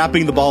gingerly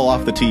tapping the ball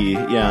off the tee.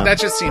 Yeah. That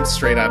just seems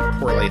straight up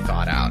poorly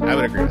thought out. I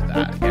would agree with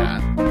that.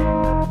 Yeah.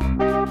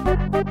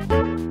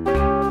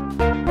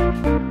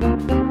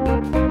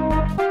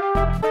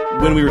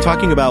 When we were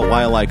talking about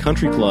Waialae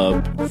Country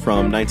Club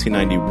from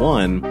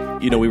 1991,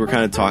 we were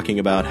kind of talking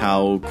about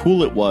how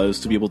cool it was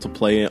to be able to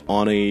play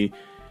on a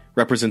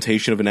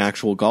representation of an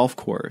actual golf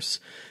course.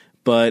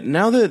 But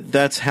now that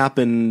that's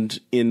happened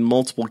in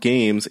multiple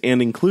games,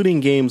 and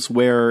including games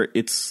where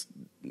it's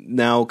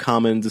now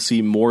common to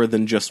see more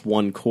than just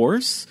one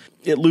course,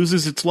 it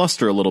loses its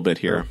luster a little bit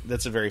here.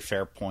 That's a very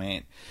fair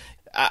point.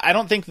 I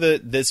don't think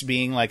that this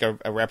being like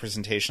a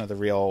representation of the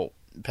real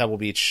Pebble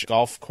Beach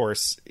golf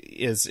course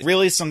is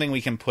really something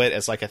we can put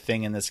as like a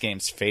thing in this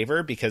game's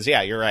favor, because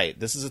yeah, you're right.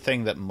 This is a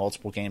thing that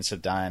multiple games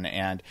have done,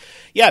 and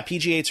yeah,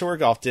 PGA Tour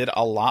Golf did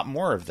a lot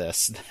more of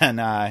this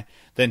than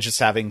just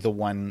having the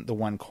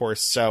one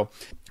course. So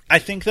I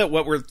think that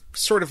what we're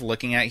sort of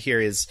looking at here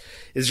is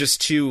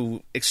just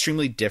two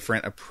extremely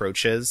different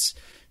approaches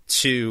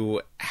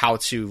to how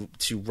to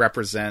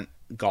represent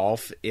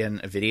golf in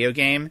a video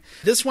game.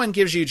 This one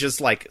gives you just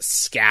like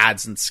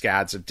scads and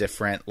scads of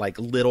different like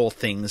little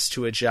things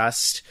to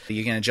adjust.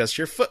 You can adjust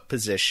your foot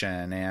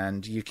position,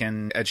 and you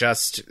can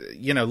adjust,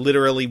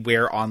 literally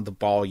where on the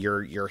ball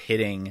you're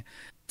hitting.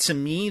 To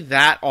me,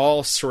 that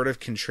all sort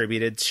of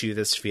contributed to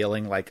this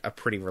feeling like a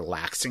pretty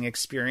relaxing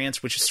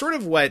experience, which is sort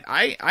of what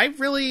I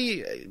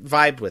really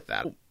vibed with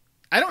that.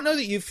 I don't know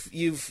that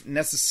you've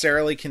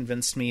necessarily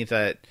convinced me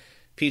that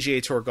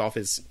PGA Tour Golf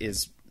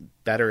is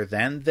better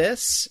than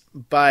this,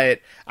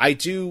 but I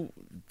do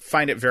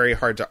find it very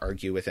hard to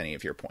argue with any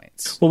of your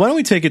points. Well, why don't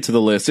we take it to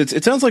the list?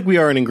 It sounds like we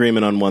are in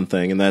agreement on one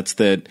thing, and that's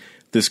that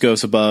this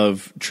goes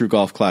above True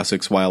Golf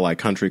Classics Wildlife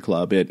Country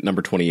Club at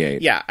number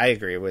 28. Yeah, I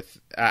agree with.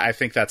 I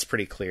think that's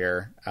pretty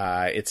clear.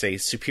 It's a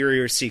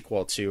superior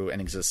sequel to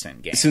an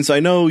existent game. Since I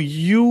know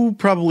you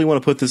probably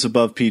want to put this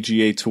above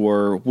PGA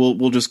Tour,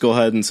 we'll just go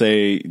ahead and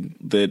say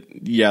that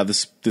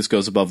this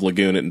goes above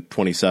Lagoon at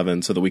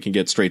 27, so that we can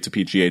get straight to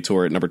PGA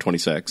Tour at number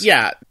 26.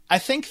 Yeah, I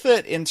think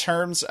that in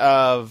terms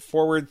of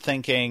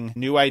forward-thinking,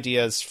 new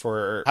ideas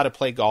for how to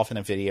play golf in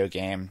a video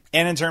game,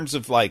 and in terms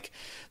of like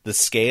the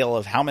scale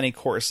of how many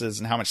courses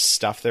and how much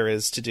stuff there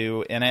is to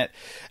do in it,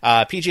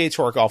 PGA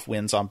Tour Golf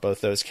wins on both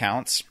those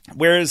counts.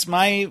 Whereas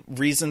my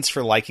reasons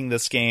for liking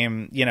this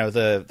game,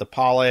 the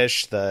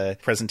polish, the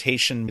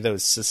presentation,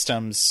 those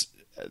systems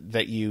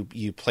that you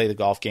play the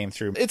golf game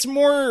through, it's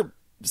more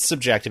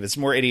subjective, it's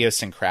more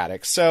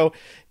idiosyncratic. So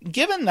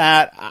given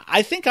that,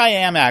 I think I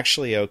am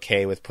actually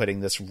okay with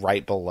putting this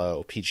right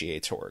below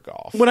PGA Tour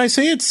Golf. When I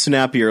say it's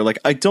snappier, like,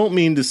 I don't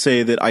mean to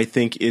say that I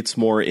think it's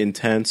more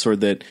intense or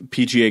that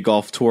PGA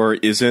Golf Tour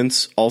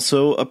isn't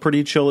also a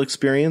pretty chill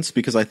experience,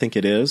 because I think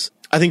it is.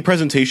 I think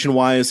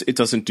presentation-wise, it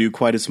doesn't do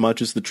quite as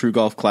much as the True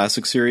Golf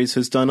Classic series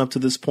has done up to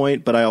this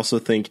point, but I also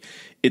think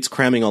it's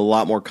cramming a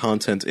lot more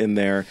content in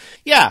there.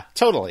 Yeah,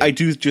 totally. I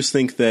do just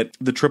think that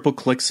the triple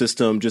click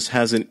system just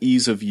has an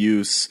ease of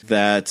use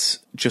that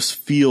just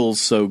feels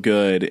so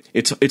good.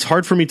 It's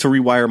hard for me to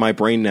rewire my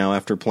brain now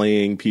after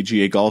playing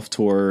PGA Golf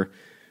Tour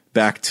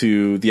back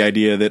to the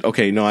idea that,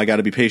 okay, no, I got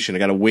to be patient. I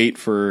got to wait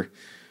for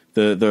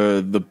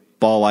the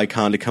ball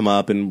icon to come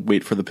up and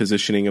wait for the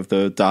positioning of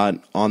the dot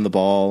on the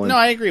ball. No,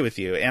 I agree with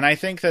you. And I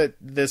think that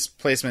this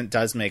placement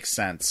does make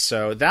sense.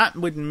 So that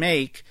would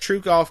make True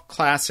Golf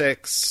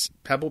Classics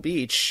Pebble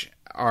Beach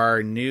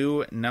our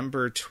new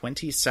number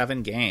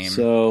 27 game.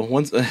 So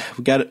once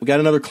we got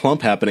another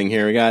clump happening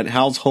here. We got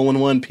Hal's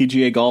Hole-in-One,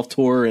 PGA Golf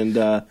Tour, and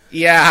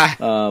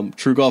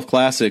True Golf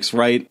Classics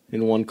right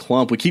in one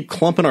clump. We keep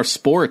clumping our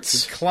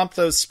sports. We clump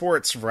those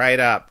sports right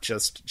up.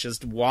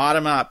 Just wad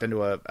them up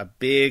into a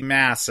big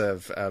mass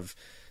of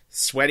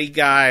sweaty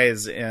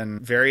guys in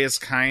various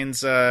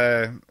kinds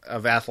of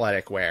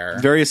athletic wear.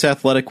 Various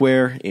athletic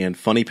wear and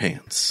funny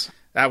pants.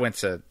 That went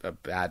to a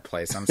bad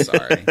place. I'm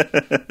sorry.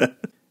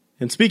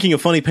 And speaking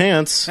of funny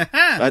pants,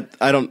 I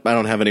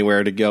don't have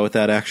anywhere to go with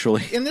that,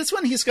 actually. In this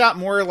one, he's got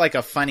more like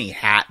a funny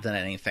hat than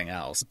anything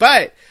else.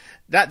 But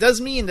that does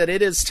mean that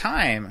it is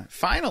time,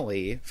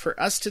 finally, for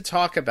us to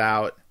talk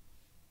about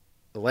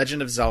The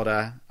Legend of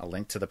Zelda: A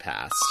Link to the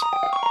Past.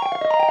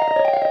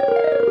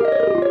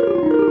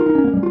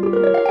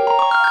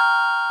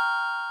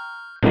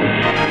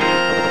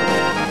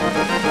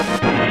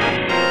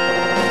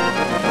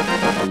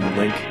 A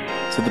Link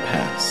to the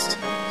Past.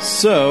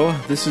 So,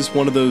 this is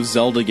one of those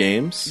Zelda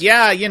games.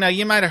 Yeah,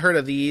 you might have heard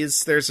of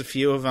these. There's a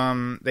few of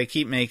them. They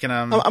keep making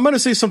them. I'm going to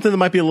say something that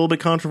might be a little bit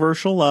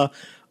controversial.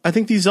 I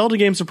think these Zelda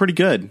games are pretty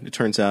good, it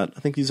turns out. I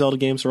think these Zelda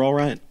games are all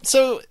right.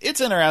 So,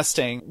 it's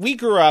interesting. We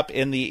grew up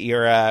in the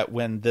era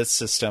when this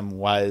system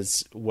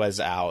was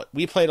out.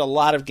 We played a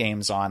lot of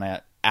games on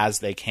it as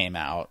they came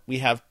out. We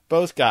have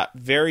both got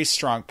very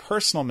strong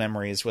personal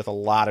memories with a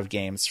lot of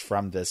games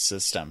from this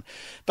system.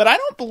 But I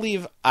don't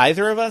believe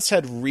either of us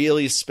had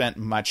really spent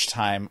much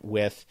time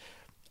with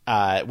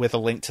A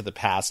Link to the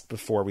Past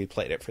before we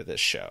played it for this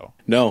show.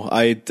 No,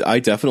 I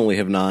definitely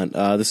have not.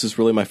 This is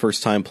really my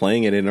first time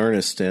playing it in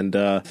earnest. And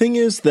thing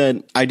is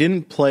that I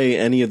didn't play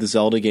any of the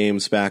Zelda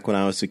games back when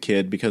I was a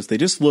kid because they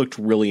just looked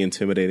really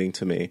intimidating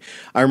to me.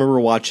 I remember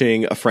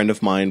watching a friend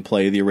of mine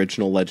play the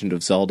original Legend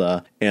of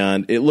Zelda,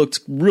 and it looked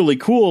really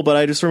cool, but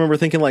I just remember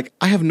thinking, like,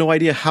 I have no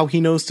idea how he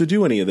knows to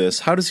do any of this.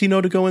 How does he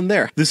know to go in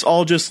there? This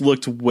all just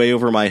looked way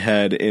over my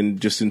head and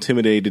just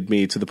intimidated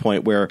me to the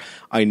point where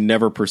I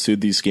never pursued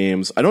these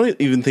games. I don't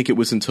even think it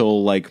was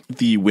until like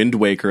the Wind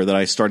Waker that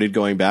I started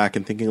going back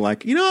and thinking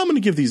like, I'm going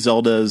to give these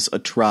Zeldas a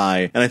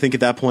try. And I think at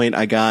that point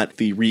I got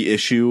the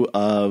reissue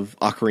of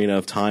Ocarina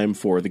of Time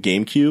for the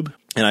GameCube.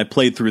 And I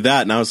played through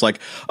that and I was like,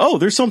 oh,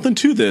 there's something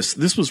to this.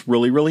 This was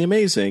really, really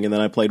amazing. And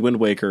then I played Wind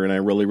Waker and I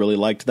really, really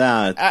liked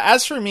that.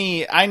 As for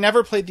me, I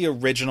never played the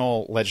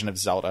original Legend of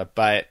Zelda,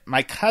 but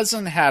my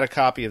cousin had a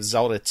copy of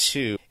Zelda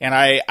 2. And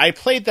I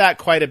played that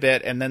quite a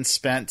bit and then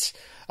spent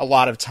a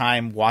lot of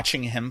time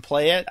watching him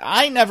play it.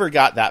 I never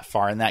got that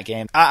far in that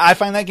game. I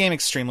find that game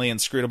extremely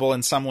inscrutable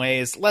in some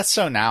ways, less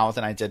so now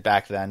than I did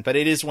back then, but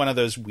it is one of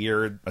those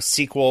weird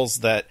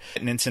sequels that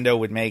Nintendo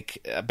would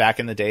make back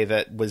in the day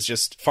that was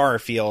just far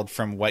afield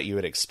from what you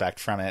would expect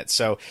from it.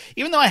 So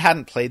even though I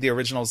hadn't played the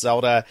original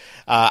Zelda,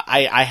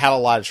 I had a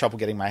lot of trouble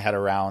getting my head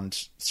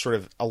around sort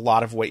of a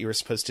lot of what you were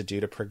supposed to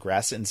do to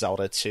progress in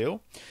Zelda 2.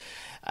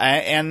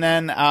 And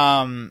then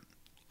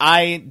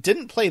I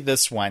didn't play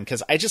this one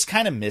because I just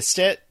kind of missed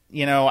it.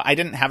 I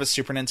didn't have a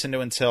Super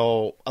Nintendo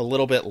until a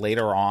little bit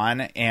later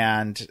on,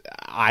 and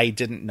I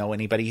didn't know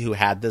anybody who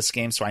had this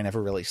game, so I never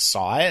really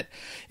saw it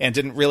and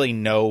didn't really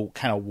know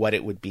kind of what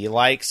it would be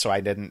like. So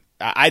I didn't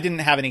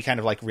have any kind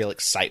of like real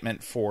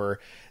excitement for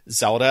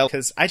Zelda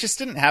because I just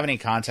didn't have any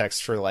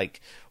context for like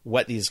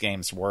what these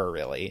games were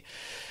really.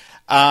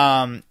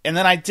 And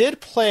then I did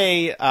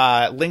play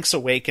Link's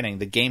Awakening,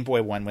 the Game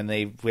Boy one, when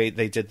they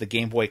did the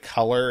Game Boy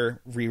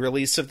Color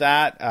re-release of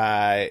that.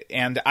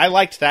 And I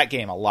liked that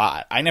game a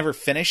lot. I never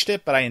finished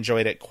it, but I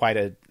enjoyed it quite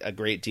a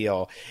great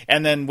deal.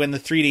 And then when the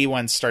 3D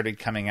ones started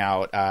coming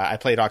out, I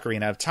played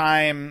Ocarina of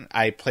Time.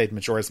 I played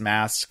Majora's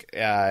Mask.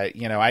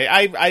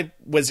 I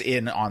was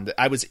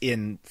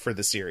in for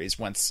the series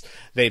once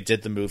they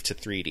did the move to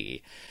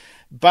 3D.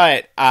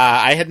 But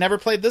I had never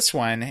played this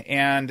one,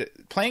 and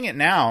playing it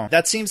now,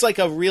 that seems like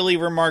a really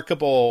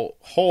remarkable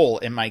hole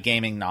in my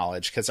gaming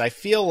knowledge, because I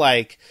feel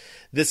like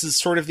this is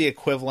sort of the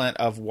equivalent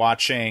of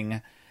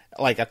watching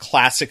like a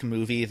classic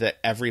movie that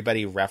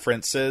everybody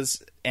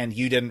references, and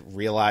you didn't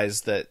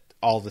realize that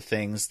all the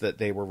things that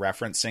they were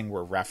referencing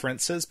were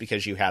references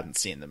because you hadn't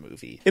seen the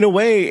movie. In a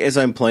way, as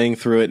I'm playing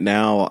through it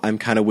now, I'm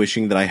kind of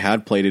wishing that I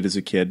had played it as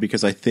a kid,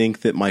 because I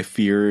think that my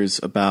fears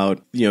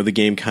about, the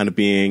game kind of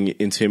being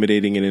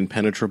intimidating and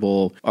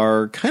impenetrable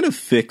are kind of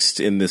fixed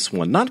in this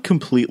one. Not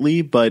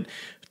completely, but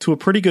to a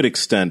pretty good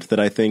extent, that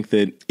I think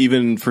that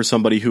even for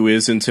somebody who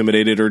is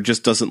intimidated or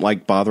just doesn't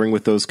like bothering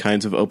with those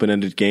kinds of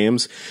open-ended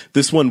games,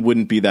 this one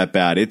wouldn't be that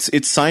bad.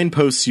 It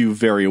signposts you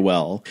very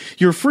well.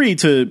 You're free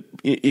to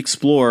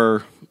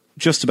explore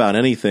just about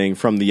anything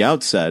from the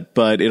outset,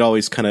 but it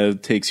always kind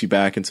of takes you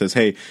back and says,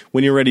 hey,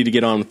 when you're ready to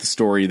get on with the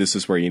story, this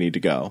is where you need to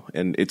go.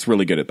 And it's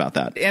really good about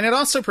that. And it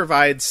also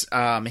provides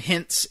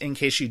hints in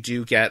case you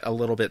do get a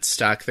little bit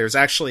stuck. There's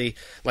actually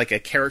like a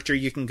character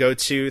you can go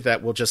to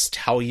that will just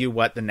tell you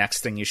what the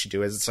next thing you should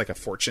do is. It's like a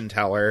fortune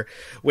teller,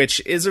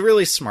 which is a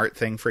really smart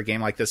thing for a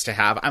game like this to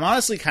have. I'm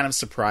honestly kind of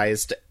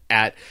surprised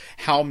at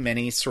how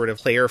many sort of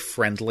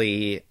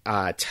player-friendly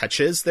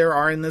touches there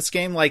are in this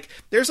game. Like,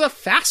 there's a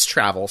fast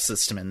travel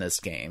system in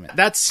this game.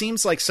 That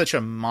seems like such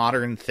a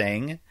modern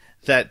thing,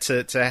 that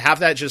to have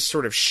that just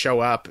sort of show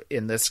up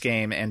in this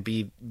game and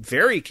be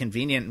very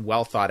convenient and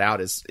well thought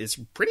out is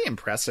pretty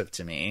impressive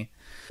to me.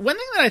 One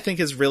thing that I think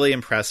is really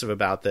impressive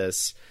about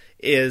this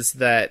is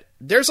that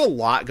there's a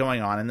lot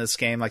going on in this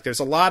game. Like, there's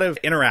a lot of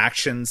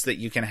interactions that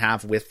you can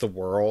have with the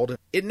world.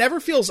 It never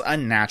feels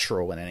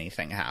unnatural when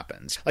anything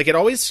happens. Like, it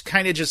always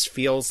kind of just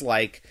feels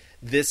like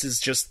this is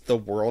just the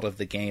world of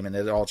the game and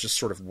it all just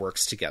sort of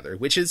works together,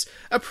 which is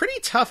a pretty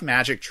tough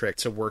magic trick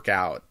to work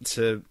out,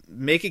 to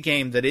make a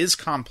game that is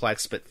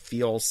complex but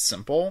feels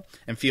simple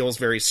and feels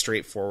very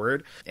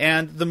straightforward.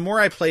 And the more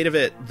I played of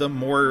it, the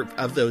more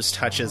of those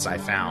touches I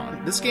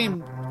found. This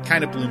game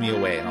kind of blew me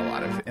away in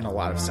a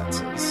lot of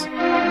senses.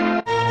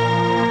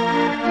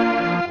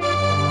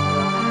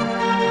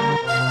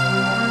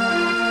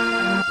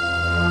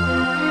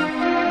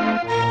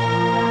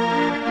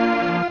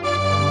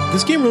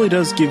 This game really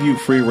does give you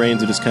free rein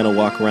to just kind of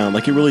walk around.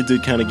 Like, it really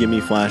did kind of give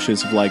me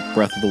flashes of, like,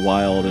 Breath of the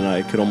Wild, and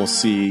I could almost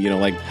see,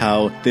 like,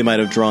 how they might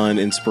have drawn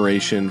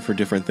inspiration for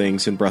different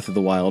things in Breath of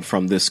the Wild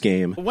from this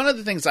game. One of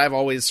the things I've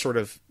always sort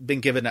of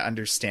been given to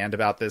understand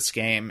about this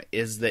game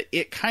is that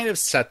it kind of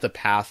set the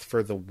path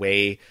for the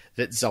way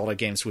that Zelda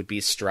games would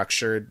be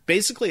structured,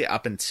 basically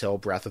up until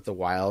Breath of the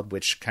Wild,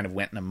 which kind of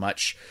went in a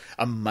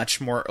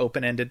much more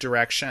open-ended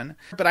direction.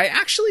 But I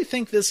actually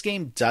think this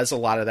game does a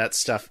lot of that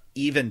stuff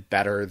even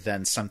better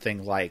than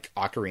something like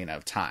Ocarina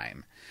of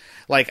Time.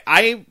 Like,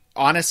 I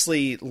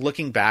honestly,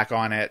 looking back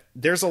on it,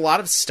 there's a lot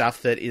of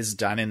stuff that is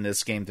done in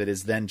this game that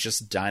is then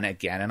just done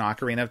again in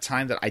Ocarina of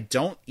Time that I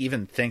don't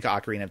even think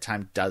Ocarina of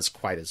Time does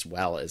quite as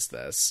well as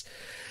this.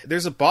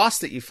 There's a boss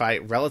that you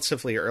fight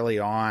relatively early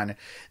on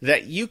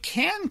that you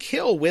can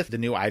kill with the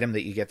new item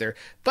that you get there,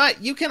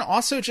 but you can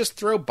also just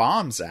throw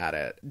bombs at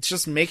it.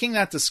 Just making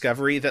that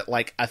discovery that,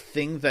 like, a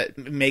thing that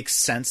makes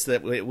sense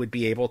that it would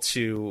be able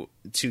to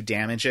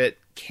damage it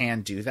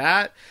can do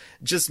that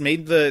just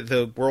made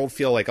the world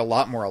feel like a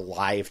lot more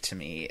alive to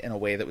me in a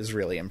way that was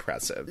really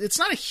impressive. It's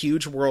not a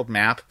huge world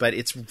map, but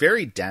it's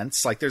very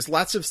dense. Like, there's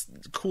lots of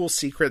cool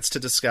secrets to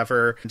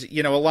discover,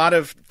 a lot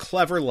of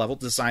clever level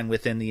design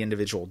within the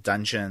individual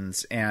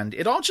dungeons, and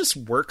it all just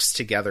works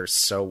together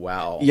so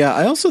well. Yeah,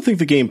 I also think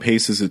the game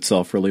paces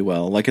itself really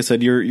well. Like I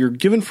said, you're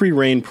given free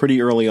rein pretty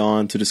early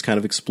on to just kind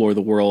of explore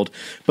the world,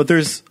 but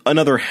there's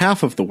another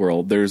half of the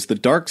world. There's the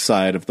dark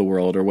side of the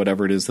world, or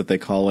whatever it is that they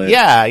call it.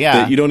 Yeah.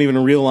 That you don't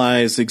even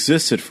realize exists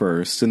at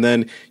first, and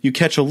then you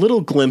catch a little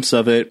glimpse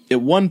of it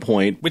at one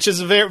point, which is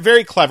a very,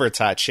 very clever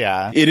touch.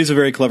 Yeah, it is a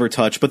very clever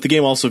touch, but the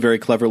game also very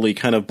cleverly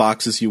kind of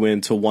boxes you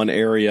into one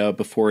area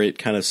before it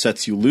kind of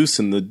sets you loose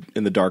in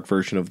the dark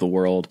version of the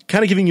world,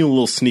 kind of giving you a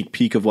little sneak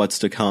peek of what's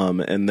to come.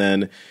 And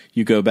then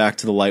you go back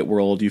to the light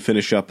world, you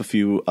finish up a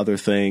few other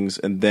things,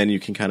 and then you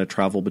can kind of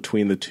travel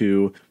between the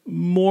two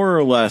more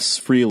or less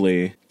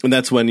freely. And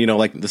that's when,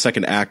 like, the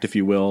second act, if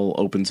you will,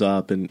 opens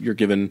up and you're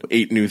given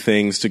 8 new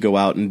things to go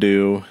out and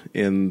do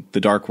in the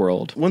dark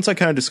world. Once I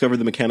kind of discovered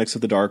the mechanics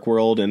of the dark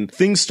world and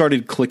things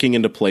started clicking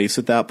into place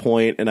at that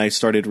point, and I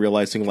started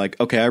realizing, like,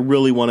 okay, I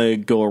really want to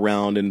go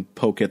around and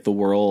poke at the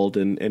world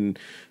and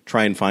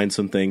try and find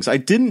some things. I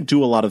didn't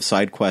do a lot of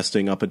side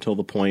questing up until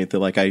the point that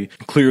like I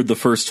cleared the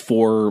first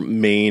 4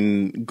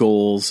 main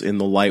goals in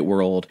the light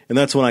world. And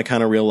that's when I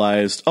kind of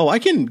realized, oh, I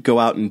can go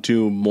out and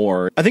do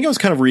more. I think I was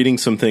kind of reading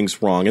some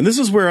things wrong. And this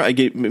is where I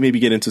maybe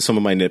get into some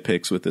of my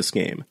nitpicks with this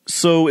game.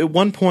 So at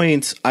one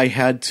point I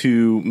had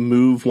to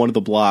move one of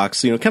the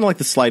blocks, kind of like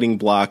the sliding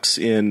blocks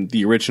in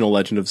the original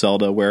Legend of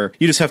Zelda, where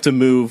you just have to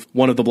move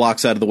one of the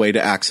blocks out of the way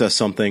to access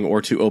something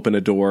or to open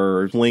a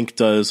door. Link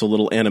does a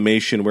little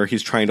animation where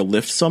he's trying to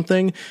lift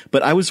something,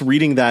 but I was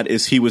reading that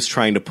as he was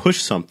trying to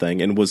push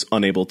something and was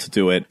unable to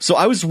do it. So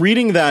I was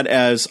reading that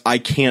as I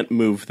can't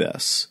move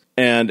this.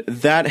 And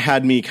that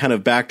had me kind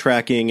of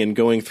backtracking and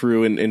going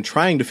through and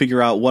trying to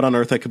figure out what on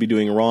earth I could be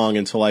doing wrong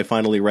until I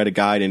finally read a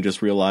guide and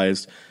just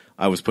realized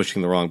I was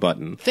pushing the wrong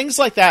button. Things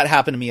like that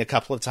happen to me a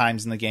couple of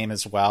times in the game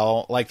as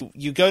well. Like,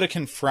 you go to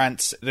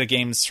confront the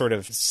game's sort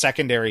of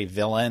secondary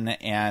villain,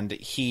 and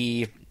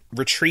he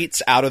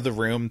retreats out of the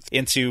room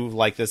into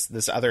like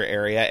this other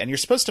area, and you're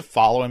supposed to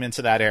follow him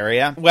into that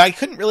area. What I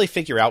couldn't really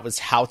figure out was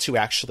how to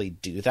actually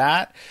do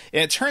that.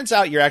 And it turns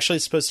out you're actually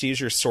supposed to use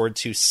your sword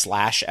to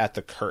slash at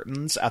the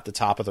curtains at the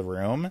top of the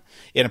room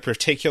in a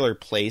particular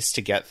place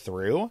to get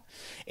through.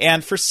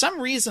 And for some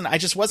reason, I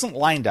just wasn't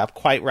lined up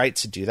quite right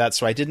to do that,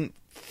 so I didn't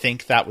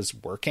think that was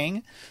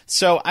working.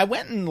 So I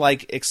went and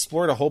like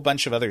explored a whole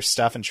bunch of other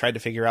stuff and tried to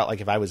figure out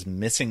like if I was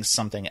missing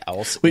something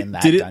else in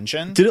that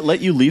dungeon. Did it let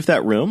you leave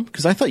that room?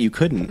 Because I thought you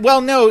couldn't.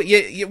 Well, no.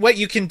 What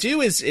you can do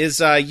is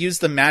use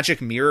the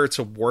magic mirror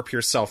to warp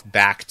yourself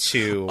back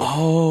to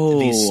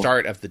the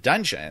start of the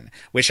dungeon,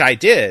 which I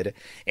did,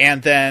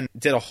 and then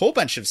did a whole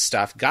bunch of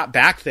stuff, got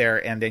back there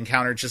and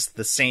encountered just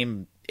the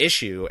same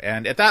issue.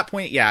 And at that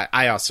point, yeah,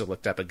 I also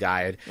looked up a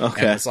guide and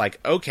was like,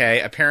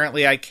 okay,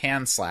 apparently I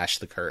can slash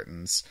the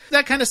curtains.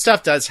 That kind of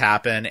stuff does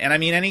happen. And I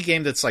mean, any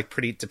game that's like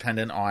pretty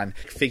dependent on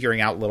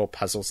figuring out little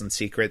puzzles and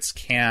secrets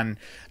can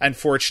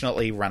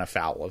unfortunately run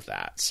afoul of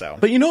that. So,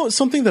 but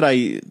something that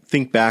I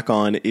think back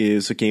on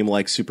is a game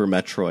like Super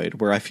Metroid,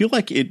 where I feel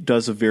like it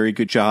does a very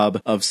good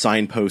job of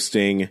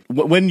signposting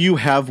when you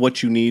have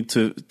what you need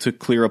to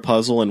clear a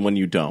puzzle and when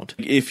you don't.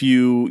 If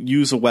you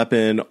use a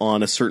weapon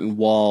on a certain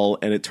wall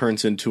and it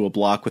turns into a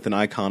block with an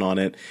icon on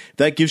it,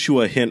 that gives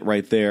you a hint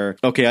right there.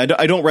 Okay,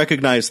 I don't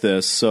recognize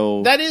this,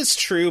 so... That is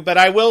true, but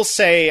I will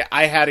say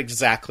I had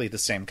exactly the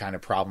same kind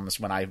of problems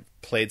when I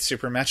played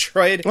Super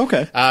Metroid.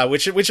 Okay.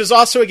 Which is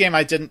also a game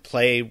I didn't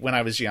play when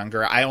I was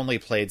younger. I only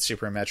played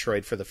Super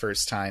Metroid for the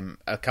first time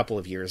a couple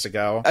of years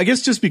ago. I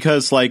guess just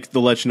because, like,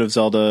 The Legend of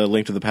Zelda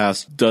Link to the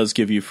Past does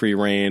give you free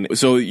reign,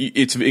 so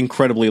it's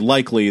incredibly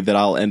likely that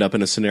I'll end up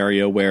in a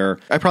scenario where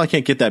I probably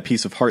can't get that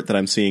piece of heart that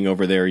I'm seeing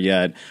over there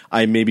yet.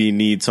 I maybe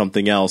need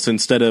something else.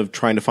 Instead of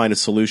trying to find a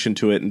solution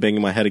to it and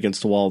banging my head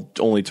against the wall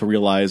only to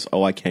realize,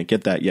 oh, I can't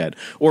get that yet.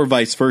 Or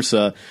vice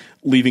versa,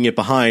 leaving it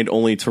behind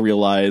only to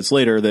realize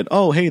later that,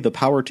 oh, hey, the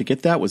power to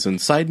get that was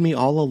inside me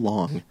all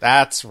along.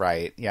 That's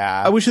right,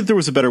 yeah. I wish that there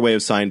was a better way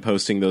of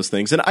signposting those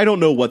things, and I don't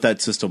know what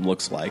that system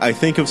looks like. I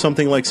think of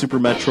something like Super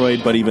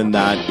Metroid, but even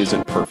that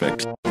isn't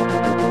perfect.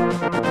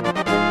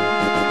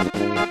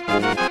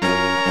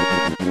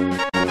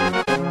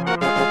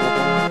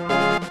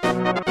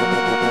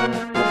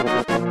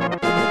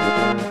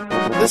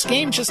 This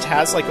game just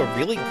has like a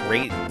really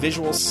great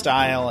visual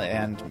style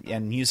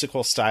and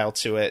musical style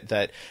to it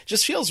that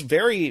just feels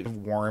very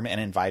warm and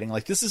inviting.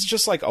 Like, this is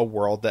just like a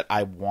world that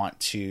I want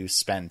to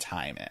spend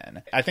time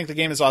in. I think the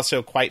game is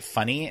also quite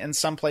funny in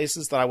some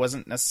places that I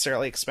wasn't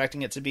necessarily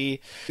expecting it to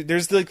be.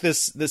 There's like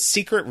this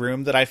secret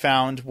room that I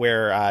found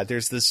where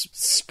there's this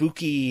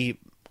spooky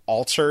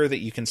altar that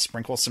you can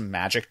sprinkle some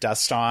magic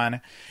dust on,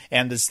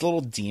 and this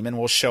little demon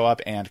will show up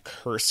and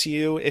curse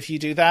you if you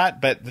do that.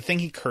 But the thing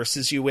he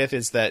curses you with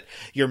is that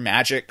your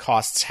magic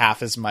costs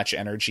half as much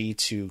energy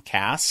to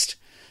cast.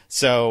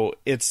 So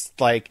it's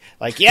like,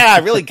 yeah, I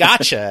really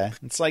gotcha.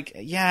 It's like,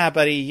 yeah,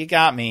 buddy, you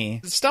got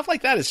me. Stuff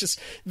like that is just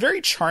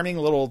very charming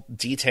little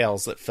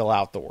details that fill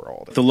out the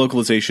world. The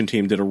localization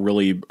team did a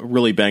really,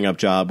 really bang up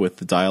job with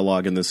the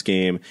dialogue in this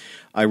game.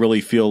 I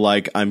really feel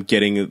like I'm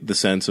getting the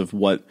sense of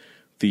what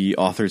the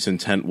author's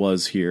intent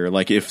was here.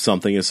 Like, if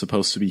something is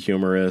supposed to be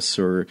humorous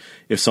or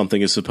if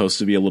something is supposed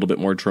to be a little bit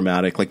more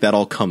dramatic, like, that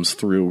all comes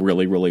through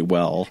really, really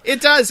well.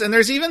 It does, and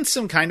there's even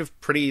some kind of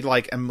pretty,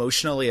 like,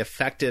 emotionally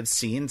effective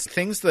scenes,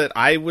 things that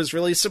I was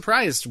really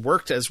surprised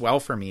worked as well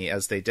for me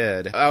as they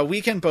did.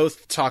 We can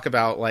both talk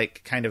about,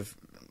 like, kind of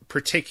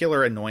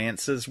particular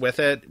annoyances with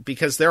it,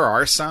 because there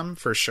are some,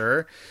 for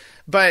sure.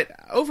 But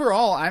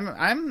overall,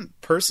 I'm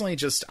personally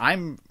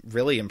I'm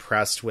really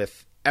impressed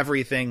with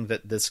everything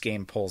that this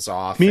game pulls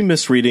off. Me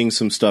misreading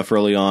some stuff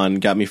early on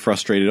got me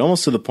frustrated,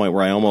 almost to the point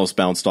where I almost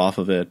bounced off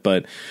of it.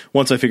 But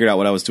once I figured out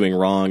what I was doing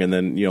wrong and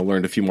then,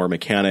 learned a few more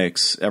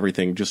mechanics,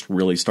 everything just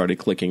really started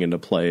clicking into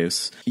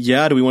place.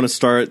 Yeah, do we want to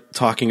start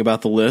talking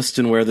about the list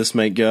and where this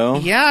might go?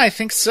 Yeah, I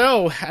think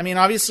so. I mean,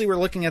 obviously we're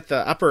looking at the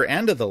upper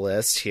end of the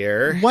list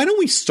here. Why don't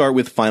we start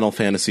with Final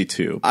Fantasy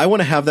II? I want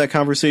to have that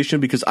conversation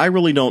because I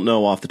really don't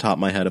know off the top of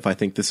my head if I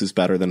think this is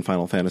better than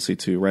Final Fantasy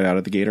II right out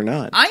of the gate or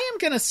not. I am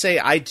going to say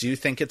I do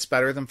think it's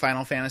better than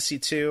Final Fantasy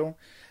II.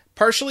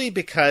 Partially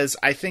because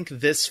I think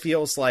this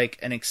feels like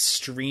an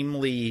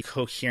extremely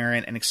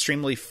coherent and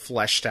extremely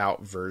fleshed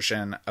out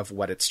version of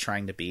what it's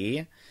trying to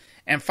be.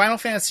 And Final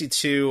Fantasy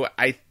II,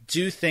 I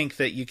do think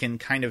that you can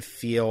kind of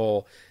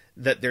feel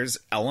that there's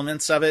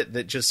elements of it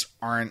that just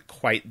aren't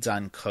quite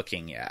done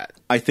cooking yet.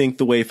 I think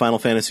the way Final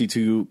Fantasy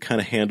II kind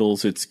of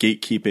handles its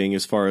gatekeeping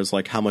as far as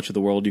like how much of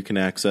the world you can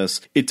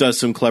access, it does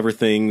some clever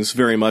things,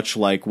 very much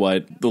like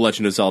what The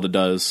Legend of Zelda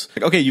does.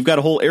 Like, okay, you've got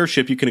a whole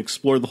airship, you can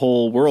explore the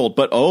whole world,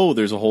 but oh,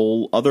 there's a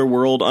whole other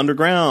world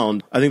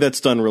underground. I think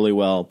that's done really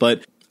well.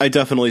 But I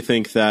definitely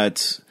think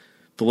that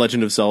The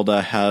Legend of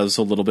Zelda has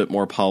a little bit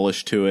more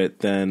polish to it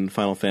than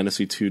Final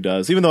Fantasy II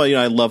does, even though,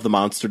 I love the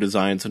monster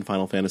designs in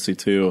Final Fantasy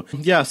II.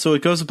 Yeah, so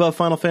it goes above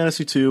Final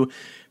Fantasy II.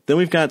 Then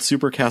we've got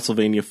Super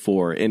Castlevania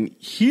 4, and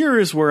here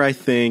is where I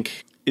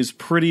think, as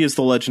pretty as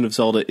The Legend of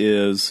Zelda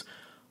is,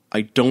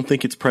 I don't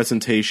think its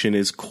presentation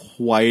is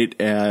quite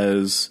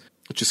as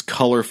just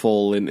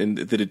colorful and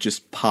that it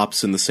just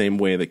pops in the same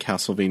way that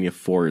Castlevania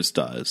 4's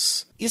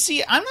does. You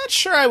see, I'm not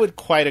sure I would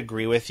quite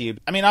agree with you.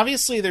 I mean,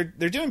 obviously, they're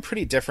doing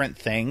pretty different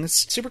things.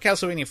 Super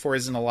Castlevania 4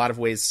 is, in a lot of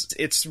ways,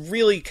 it's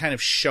really kind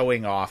of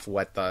showing off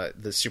what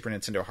the Super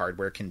Nintendo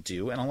hardware can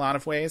do in a lot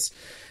of ways.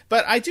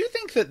 But I do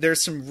think that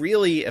there's some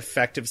really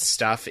effective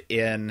stuff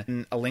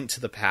in A Link to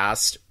the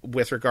Past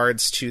with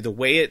regards to the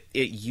way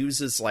it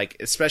uses, like,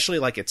 especially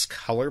like its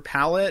color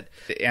palette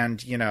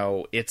and,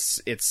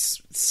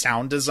 its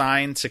sound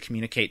design to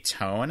communicate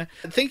tone.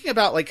 Thinking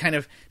about like kind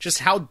of just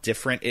how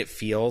different it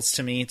feels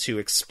to me to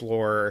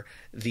explore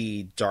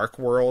the Dark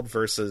World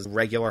versus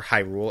regular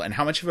Hyrule, and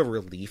how much of a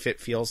relief it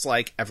feels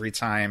like every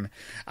time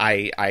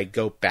I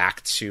go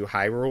back to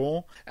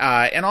Hyrule.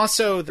 And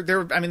also, there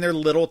are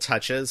little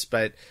touches,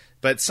 but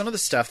some of the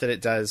stuff that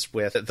it does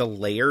with the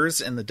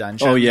layers in the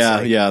dungeons. Oh,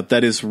 yeah,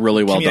 that is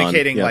really well done.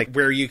 Communicating, like,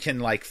 where you can,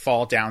 like,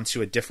 fall down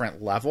to a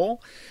different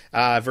level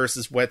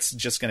versus what's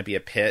just going to be a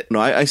pit.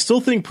 No, I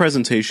still think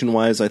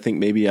presentation-wise, I think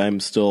maybe I'm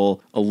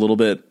still a little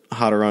bit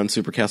hotter on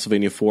Super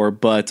Castlevania 4,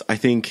 but I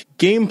think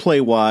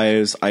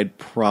gameplay-wise, I'd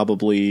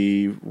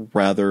probably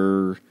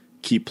rather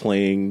keep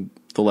playing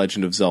The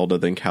Legend of Zelda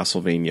than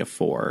Castlevania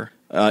 4.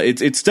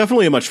 It's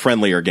definitely a much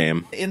friendlier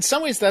game. In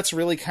some ways, that's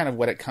really kind of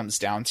what it comes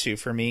down to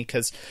for me,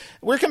 because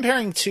we're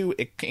comparing two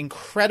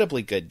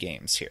incredibly good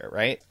games here,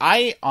 right?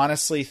 I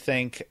honestly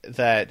think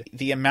that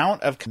the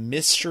amount of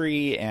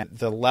mystery and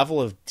the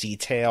level of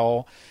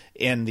detail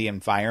in the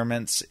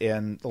environments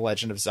in The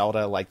Legend of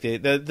Zelda, like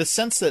the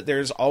sense that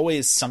there's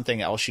always something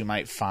else you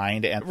might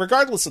find, and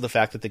regardless of the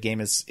fact that the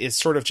game is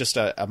sort of just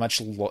a much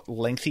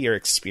lengthier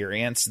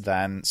experience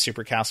than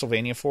Super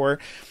Castlevania 4,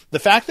 the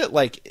fact that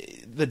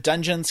like the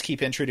dungeons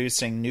keep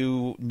introducing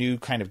new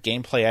kind of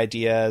gameplay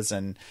ideas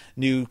and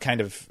new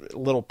kind of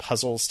little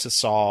puzzles to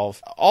solve,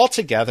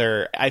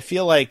 altogether I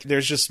feel like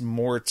there's just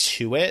more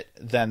to it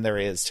than there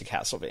is to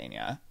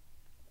Castlevania.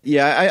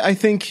 Yeah, I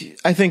think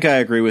I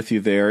agree with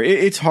you there.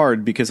 It's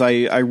hard because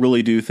I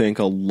really do think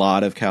a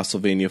lot of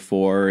Castlevania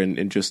 4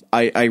 and just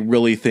I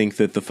really think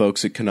that the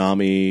folks at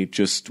Konami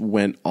just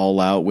went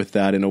all out with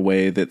that in a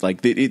way that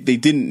like they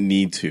didn't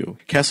need to.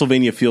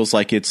 Castlevania feels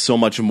like it's so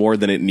much more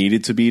than it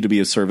needed to be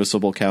a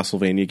serviceable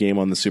Castlevania game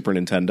on the Super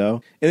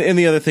Nintendo. And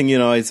the other thing,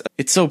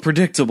 it's so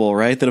predictable,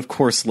 right? That of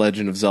course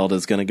Legend of Zelda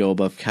is going to go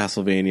above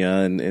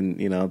Castlevania,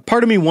 and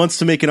part of me wants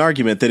to make an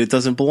argument that it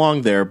doesn't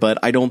belong there, but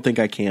I don't think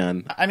I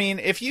can. I mean,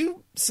 if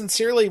you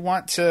sincerely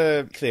want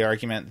to make the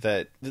argument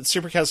that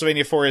Super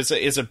Castlevania 4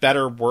 is a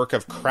better work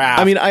of craft.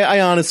 I mean,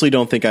 I honestly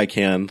don't think I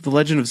can. The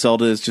Legend of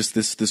Zelda is just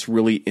this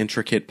really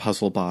intricate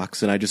puzzle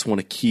box, and I just want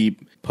to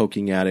keep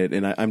poking at it,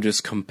 and I'm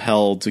just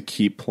compelled to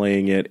keep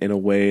playing it in a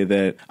way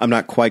that I'm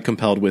not quite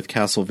compelled with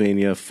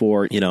Castlevania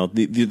 4.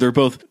 They're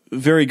both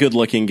very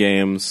good-looking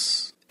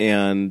games.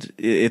 And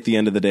at the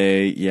end of the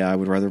day, yeah, I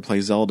would rather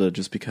play Zelda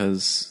just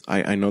because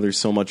I know there's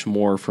so much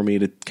more for me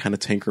to kind of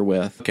tinker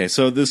with. Okay,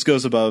 so this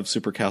goes above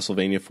Super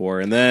Castlevania 4,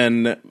 and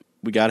then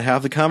we got to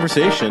have the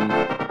conversation.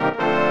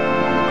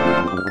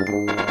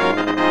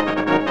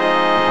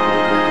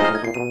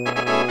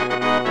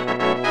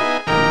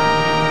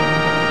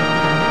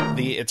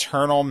 The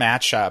eternal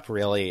matchup,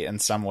 really, in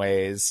some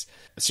ways.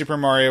 Super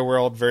Mario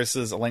World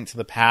versus A Link to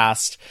the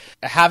Past.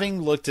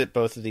 Having looked at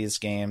both of these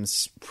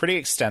games pretty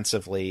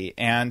extensively,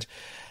 and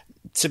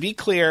to be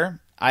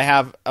clear, I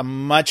have a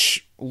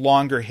much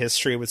longer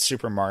history with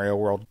Super Mario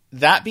World.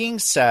 That being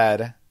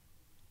said,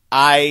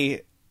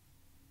 I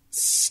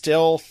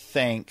still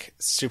think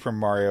Super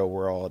Mario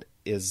World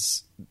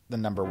is the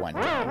number one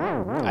game.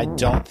 I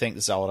don't think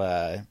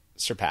Zelda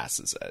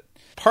surpasses it.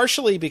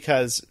 Partially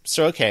because,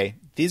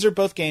 these are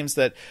both games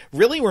that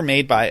really were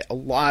made by a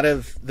lot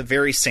of the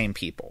very same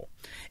people.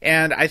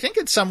 And I think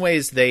in some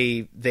ways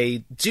they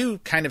do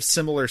kind of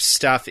similar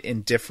stuff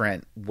in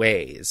different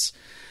ways.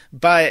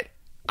 But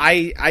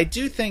I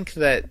do think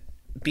that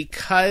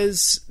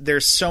because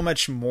there's so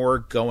much more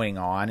going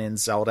on in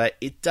Zelda,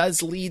 it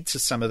does lead to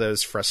some of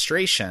those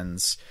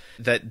frustrations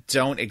that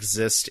don't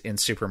exist in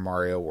Super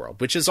Mario World,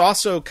 which is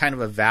also kind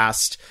of a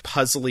vast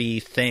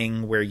puzzly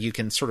thing where you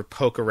can sort of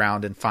poke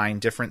around and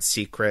find different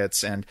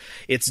secrets, and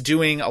it's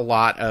doing a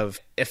lot of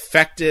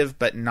effective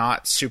but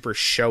not super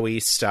showy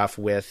stuff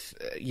with,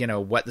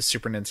 what the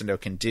Super Nintendo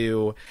can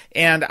do.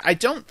 And I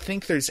don't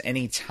think there's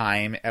any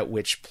time at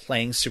which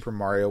playing Super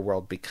Mario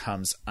World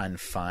becomes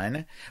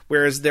unfun,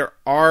 whereas there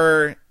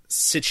are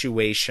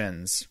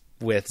situations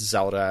with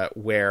Zelda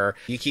where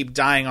you keep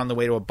dying on the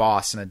way to a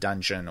boss in a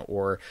dungeon,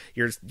 or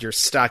you're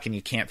stuck and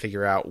you can't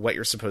figure out what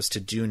you're supposed to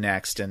do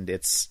next, and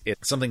it's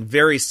something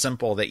very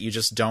simple that you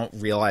just don't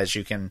realize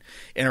you can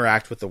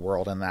interact with the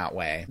world in that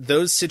way.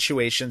 Those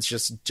situations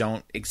just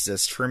don't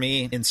exist for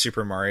me in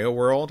Super Mario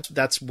World.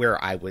 That's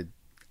where I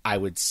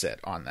would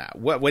sit on that.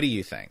 What do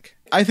you think?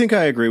 I think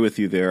I agree with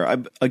you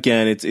there.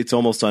 Again, it's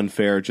almost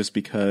unfair just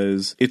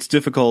because it's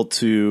difficult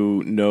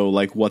to know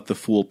like what the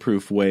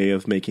foolproof way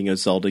of making a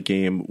Zelda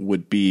game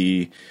would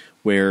be,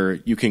 where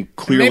you can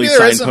clearly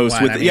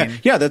signpost with.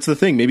 Yeah, that's the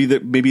thing. Maybe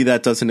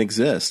that doesn't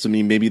exist. I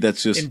mean, maybe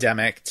that's just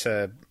endemic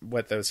to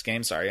what those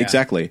games are. Yeah.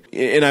 Exactly.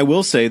 And I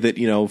will say that,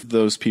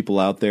 those people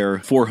out there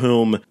for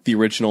whom the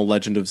original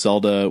Legend of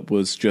Zelda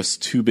was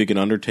just too big an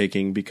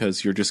undertaking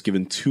because you're just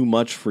given too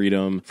much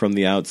freedom from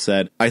the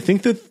outset, I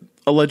think that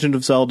A Legend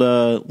of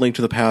Zelda Link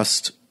to the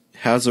Past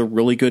has a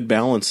really good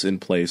balance in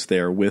place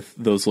there with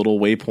those little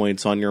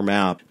waypoints on your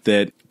map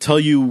that tell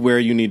you where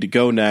you need to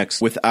go next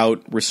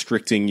without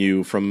restricting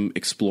you from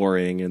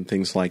exploring and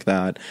things like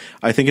that.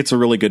 I think it's a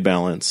really good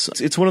balance.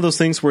 It's one of those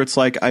things where it's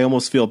like I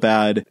almost feel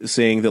bad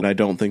saying that I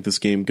don't think this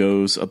game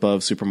goes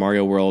above Super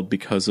Mario World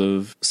because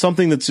of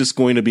something that's just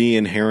going to be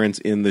inherent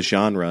in the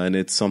genre, and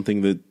it's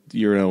something that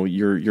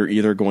you're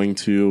either going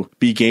to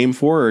be game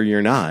for or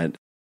you're not.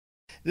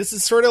 This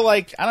is sort of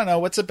like, I don't know,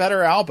 what's a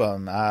better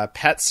album?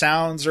 Pet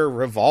Sounds or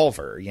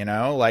Revolver,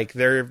 Like,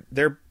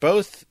 they're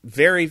both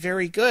very,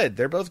 very good.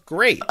 They're both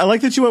great. I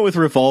like that you went with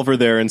Revolver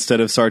there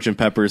instead of Sgt.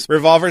 Pepper's.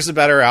 Revolver's a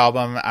better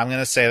album. I'm going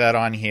to say that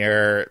on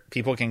here.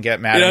 People can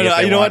get mad at me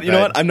if they want. You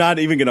know what? I'm not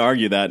even going to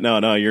argue that.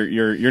 No,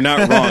 you're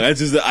not wrong. It's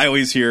just that I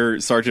always hear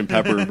Sgt.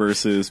 Pepper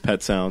versus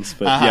Pet Sounds,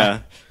 but yeah.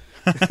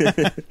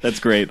 That's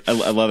great. I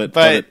love it.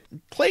 But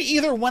play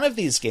either one of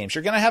these games.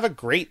 You're going to have a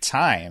great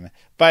time.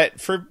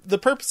 But for the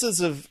purposes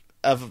of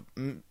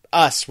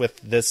us with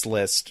this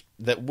list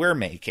that we're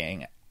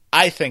making,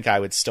 I think I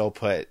would still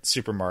put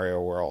Super Mario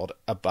World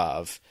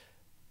above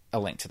A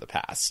Link to the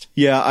Past.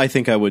 Yeah, I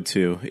think I would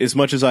too. As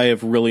much as I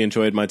have really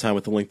enjoyed my time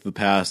with A Link to the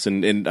Past,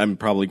 and I'm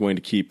probably going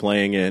to keep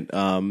playing it,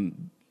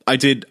 I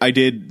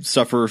did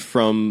suffer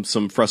from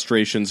some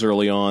frustrations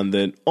early on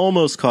that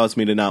almost caused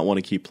me to not want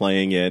to keep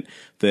playing it,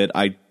 that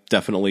I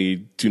definitely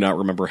do not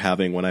remember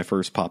having when I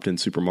first popped in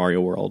Super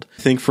Mario World.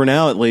 I think for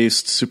now, at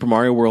least, Super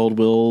Mario World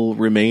will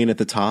remain at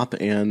the top,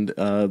 and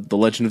The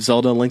Legend of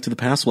Zelda: A Link to the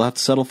Past will have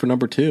to settle for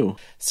number 2.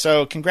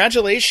 So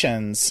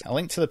congratulations, A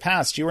Link to the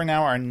Past. You are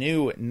now our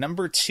new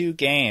number 2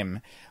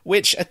 game,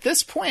 which at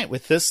this point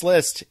with this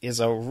list is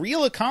a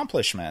real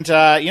accomplishment. You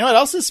know what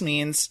else this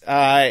means?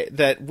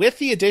 That with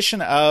the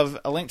addition of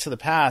A Link to the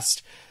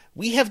Past,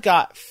 we have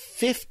got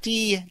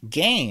 50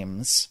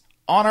 games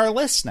on our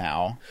list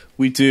now.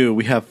 We do.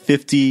 We have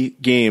 50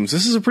 games.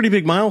 This is a pretty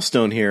big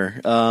milestone here.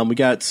 We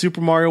got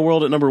Super Mario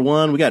World at number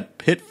 1. We got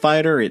Pit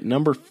Fighter at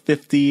number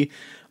 50.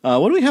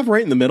 What do we have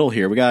right in the middle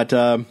here? We got...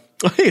 hey,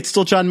 it's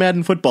still John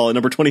Madden Football at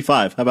number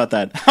 25. How about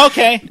that?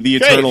 Okay. The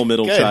eternal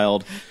middle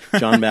child,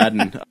 John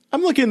Madden.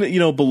 I'm looking,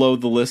 below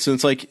the list, and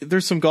it's like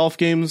there's some golf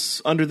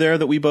games under there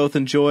that we both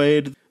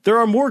enjoyed. There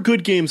are more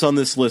good games on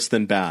this list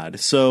than bad.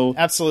 So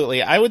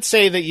absolutely. I would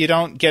say that you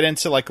don't get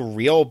into like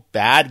real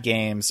bad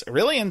games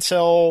really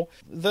until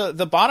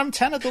the bottom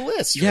 10 of the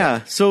list. Right?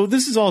 Yeah. So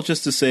this is all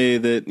just to say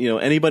that,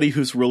 anybody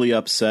who's really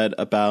upset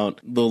about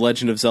The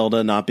Legend of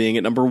Zelda not being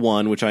at number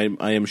 1, which I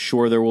am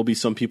sure there will be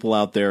some people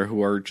out there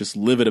who are just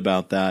livid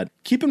about that.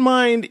 Keep in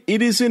mind,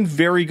 it is in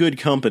very good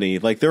company.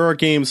 Like, there are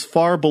games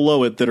far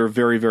below it that are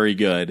very, very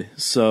good.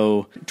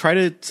 So try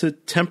to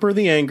temper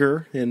the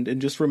anger and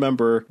just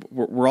remember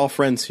we're all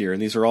friends here,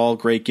 and these are all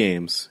great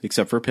games,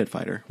 except for Pit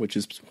Fighter, which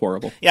is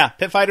horrible. Yeah,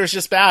 Pit Fighter's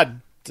just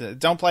bad.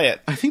 Don't play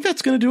it. I think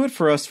that's going to do it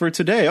for us for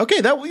today.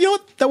 Okay, that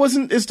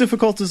wasn't as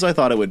difficult as I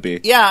thought it would be.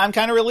 Yeah, I'm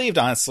kind of relieved,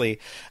 honestly.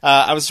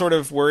 I was sort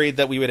of worried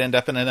that we would end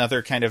up in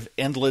another kind of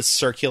endless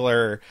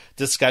circular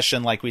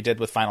discussion like we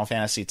did with Final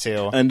Fantasy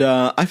II. And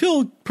I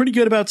feel pretty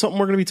good about something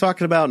we're going to be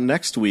talking about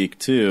next week,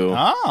 too.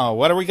 Oh,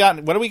 what do we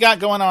got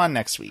going on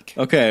next week?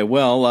 Okay,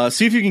 well,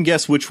 see if you can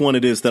guess which one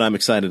it is that I'm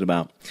excited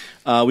about.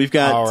 We've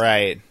got all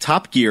right.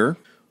 Top Gear,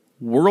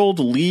 World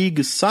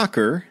League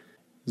Soccer,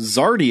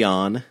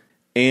 Zardion,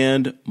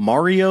 and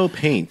Mario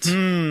Paint.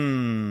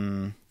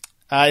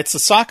 It's a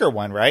soccer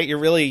one, right? You're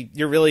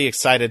really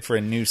excited for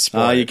a new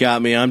sport. You got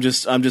me. I'm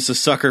just a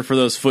sucker for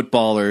those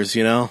footballers,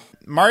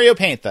 Mario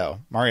Paint, though.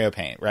 Mario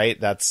Paint, right?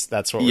 That's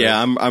what.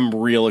 Yeah, I'm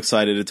real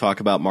excited to talk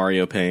about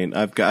Mario Paint.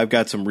 I've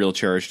got some real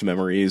cherished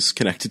memories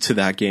connected to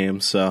that game.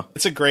 So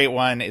it's a great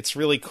one. It's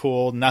really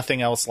cool.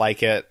 Nothing else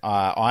like it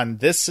on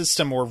this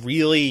system, or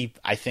really,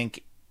 I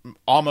think,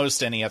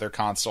 almost any other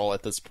console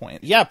at this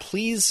point. Yeah,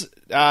 please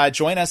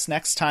join us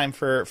next time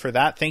for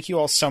that. Thank you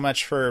all so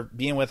much for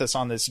being with us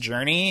on this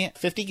journey.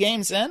 50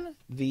 games in,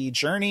 the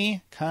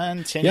journey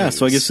continues. Yeah,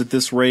 so I guess at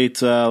this rate,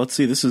 let's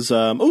see, this is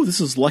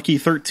lucky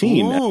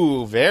 13.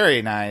 Ooh,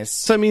 very nice.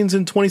 So that means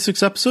in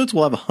 26 episodes,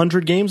 we'll have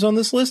 100 games on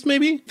this list,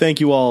 maybe? Thank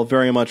you all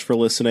very much for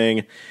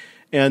listening.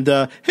 And,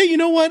 hey, you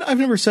know what? I've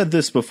never said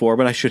this before,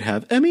 but I should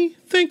have. Emmy,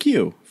 thank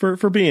you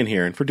for being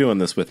here and for doing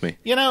this with me.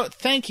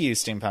 Thank you,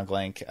 Steampunk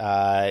Link.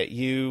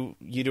 You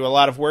do a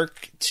lot of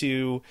work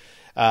to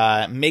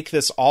make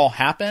this all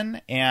happen,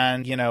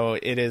 and,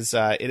 it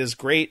is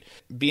great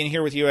being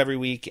here with you every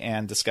week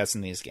and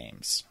discussing these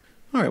games.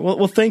 All right,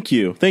 well, thank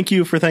you. Thank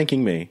you for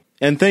thanking me.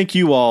 And thank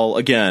you all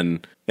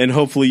again, and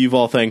hopefully you've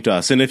all thanked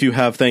us. And if you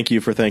have, thank you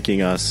for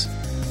thanking us.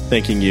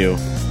 Thanking you.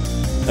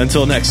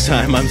 Until next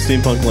time, I'm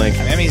Steampunk Link.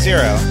 I'm Emmy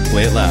Zero.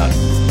 Play it loud.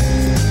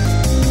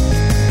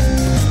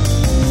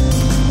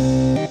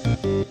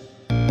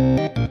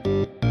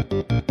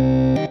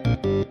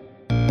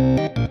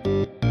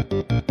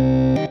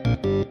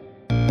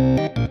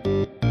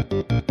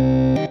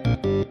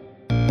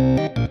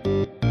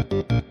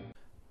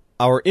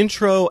 Our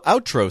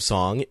intro-outro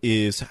song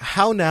is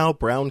How Now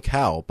Brown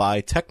Cow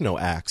by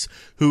Technoaxe,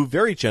 who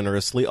very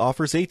generously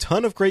offers a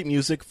ton of great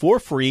music for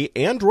free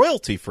and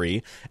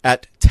royalty-free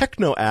at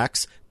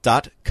technoaxe.com.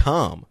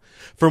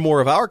 For more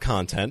of our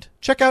content,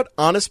 check out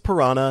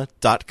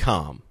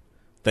honestpiranha.com.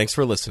 Thanks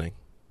for listening.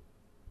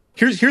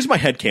 Here's my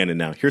headcanon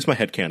now. Here's my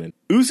headcanon.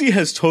 Uzi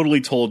has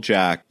totally told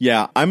Jack,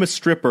 yeah, I'm a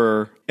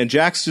stripper, and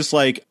Jack's just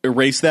like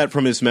erased that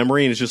from his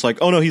memory and is just like,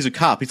 oh no, he's a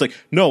cop. He's like,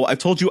 no, I've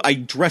told you I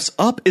dress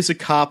up as a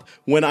cop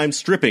when I'm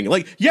stripping.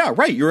 Like, yeah,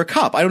 right, you're a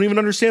cop. I don't even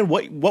understand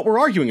what we're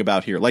arguing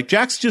about here. Like,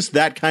 Jack's just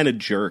that kind of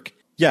jerk.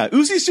 Yeah,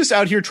 Uzi's just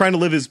out here trying to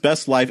live his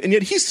best life, and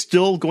yet he's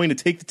still going to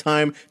take the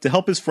time to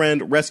help his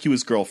friend rescue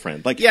his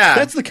girlfriend. Like, yeah,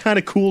 that's the kind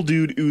of cool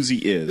dude Uzi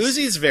is.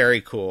 Uzi's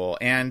very cool,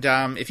 and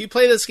if you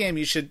play this game,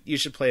 you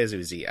should play as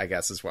Uzi, I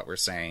guess is what we're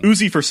saying.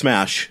 Uzi for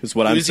Smash is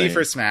what I'm saying. Uzi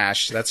for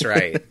Smash, that's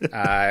right.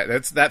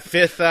 That's that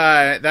fifth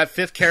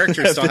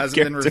character still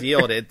hasn't been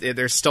revealed.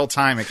 There's still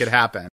time it could happen.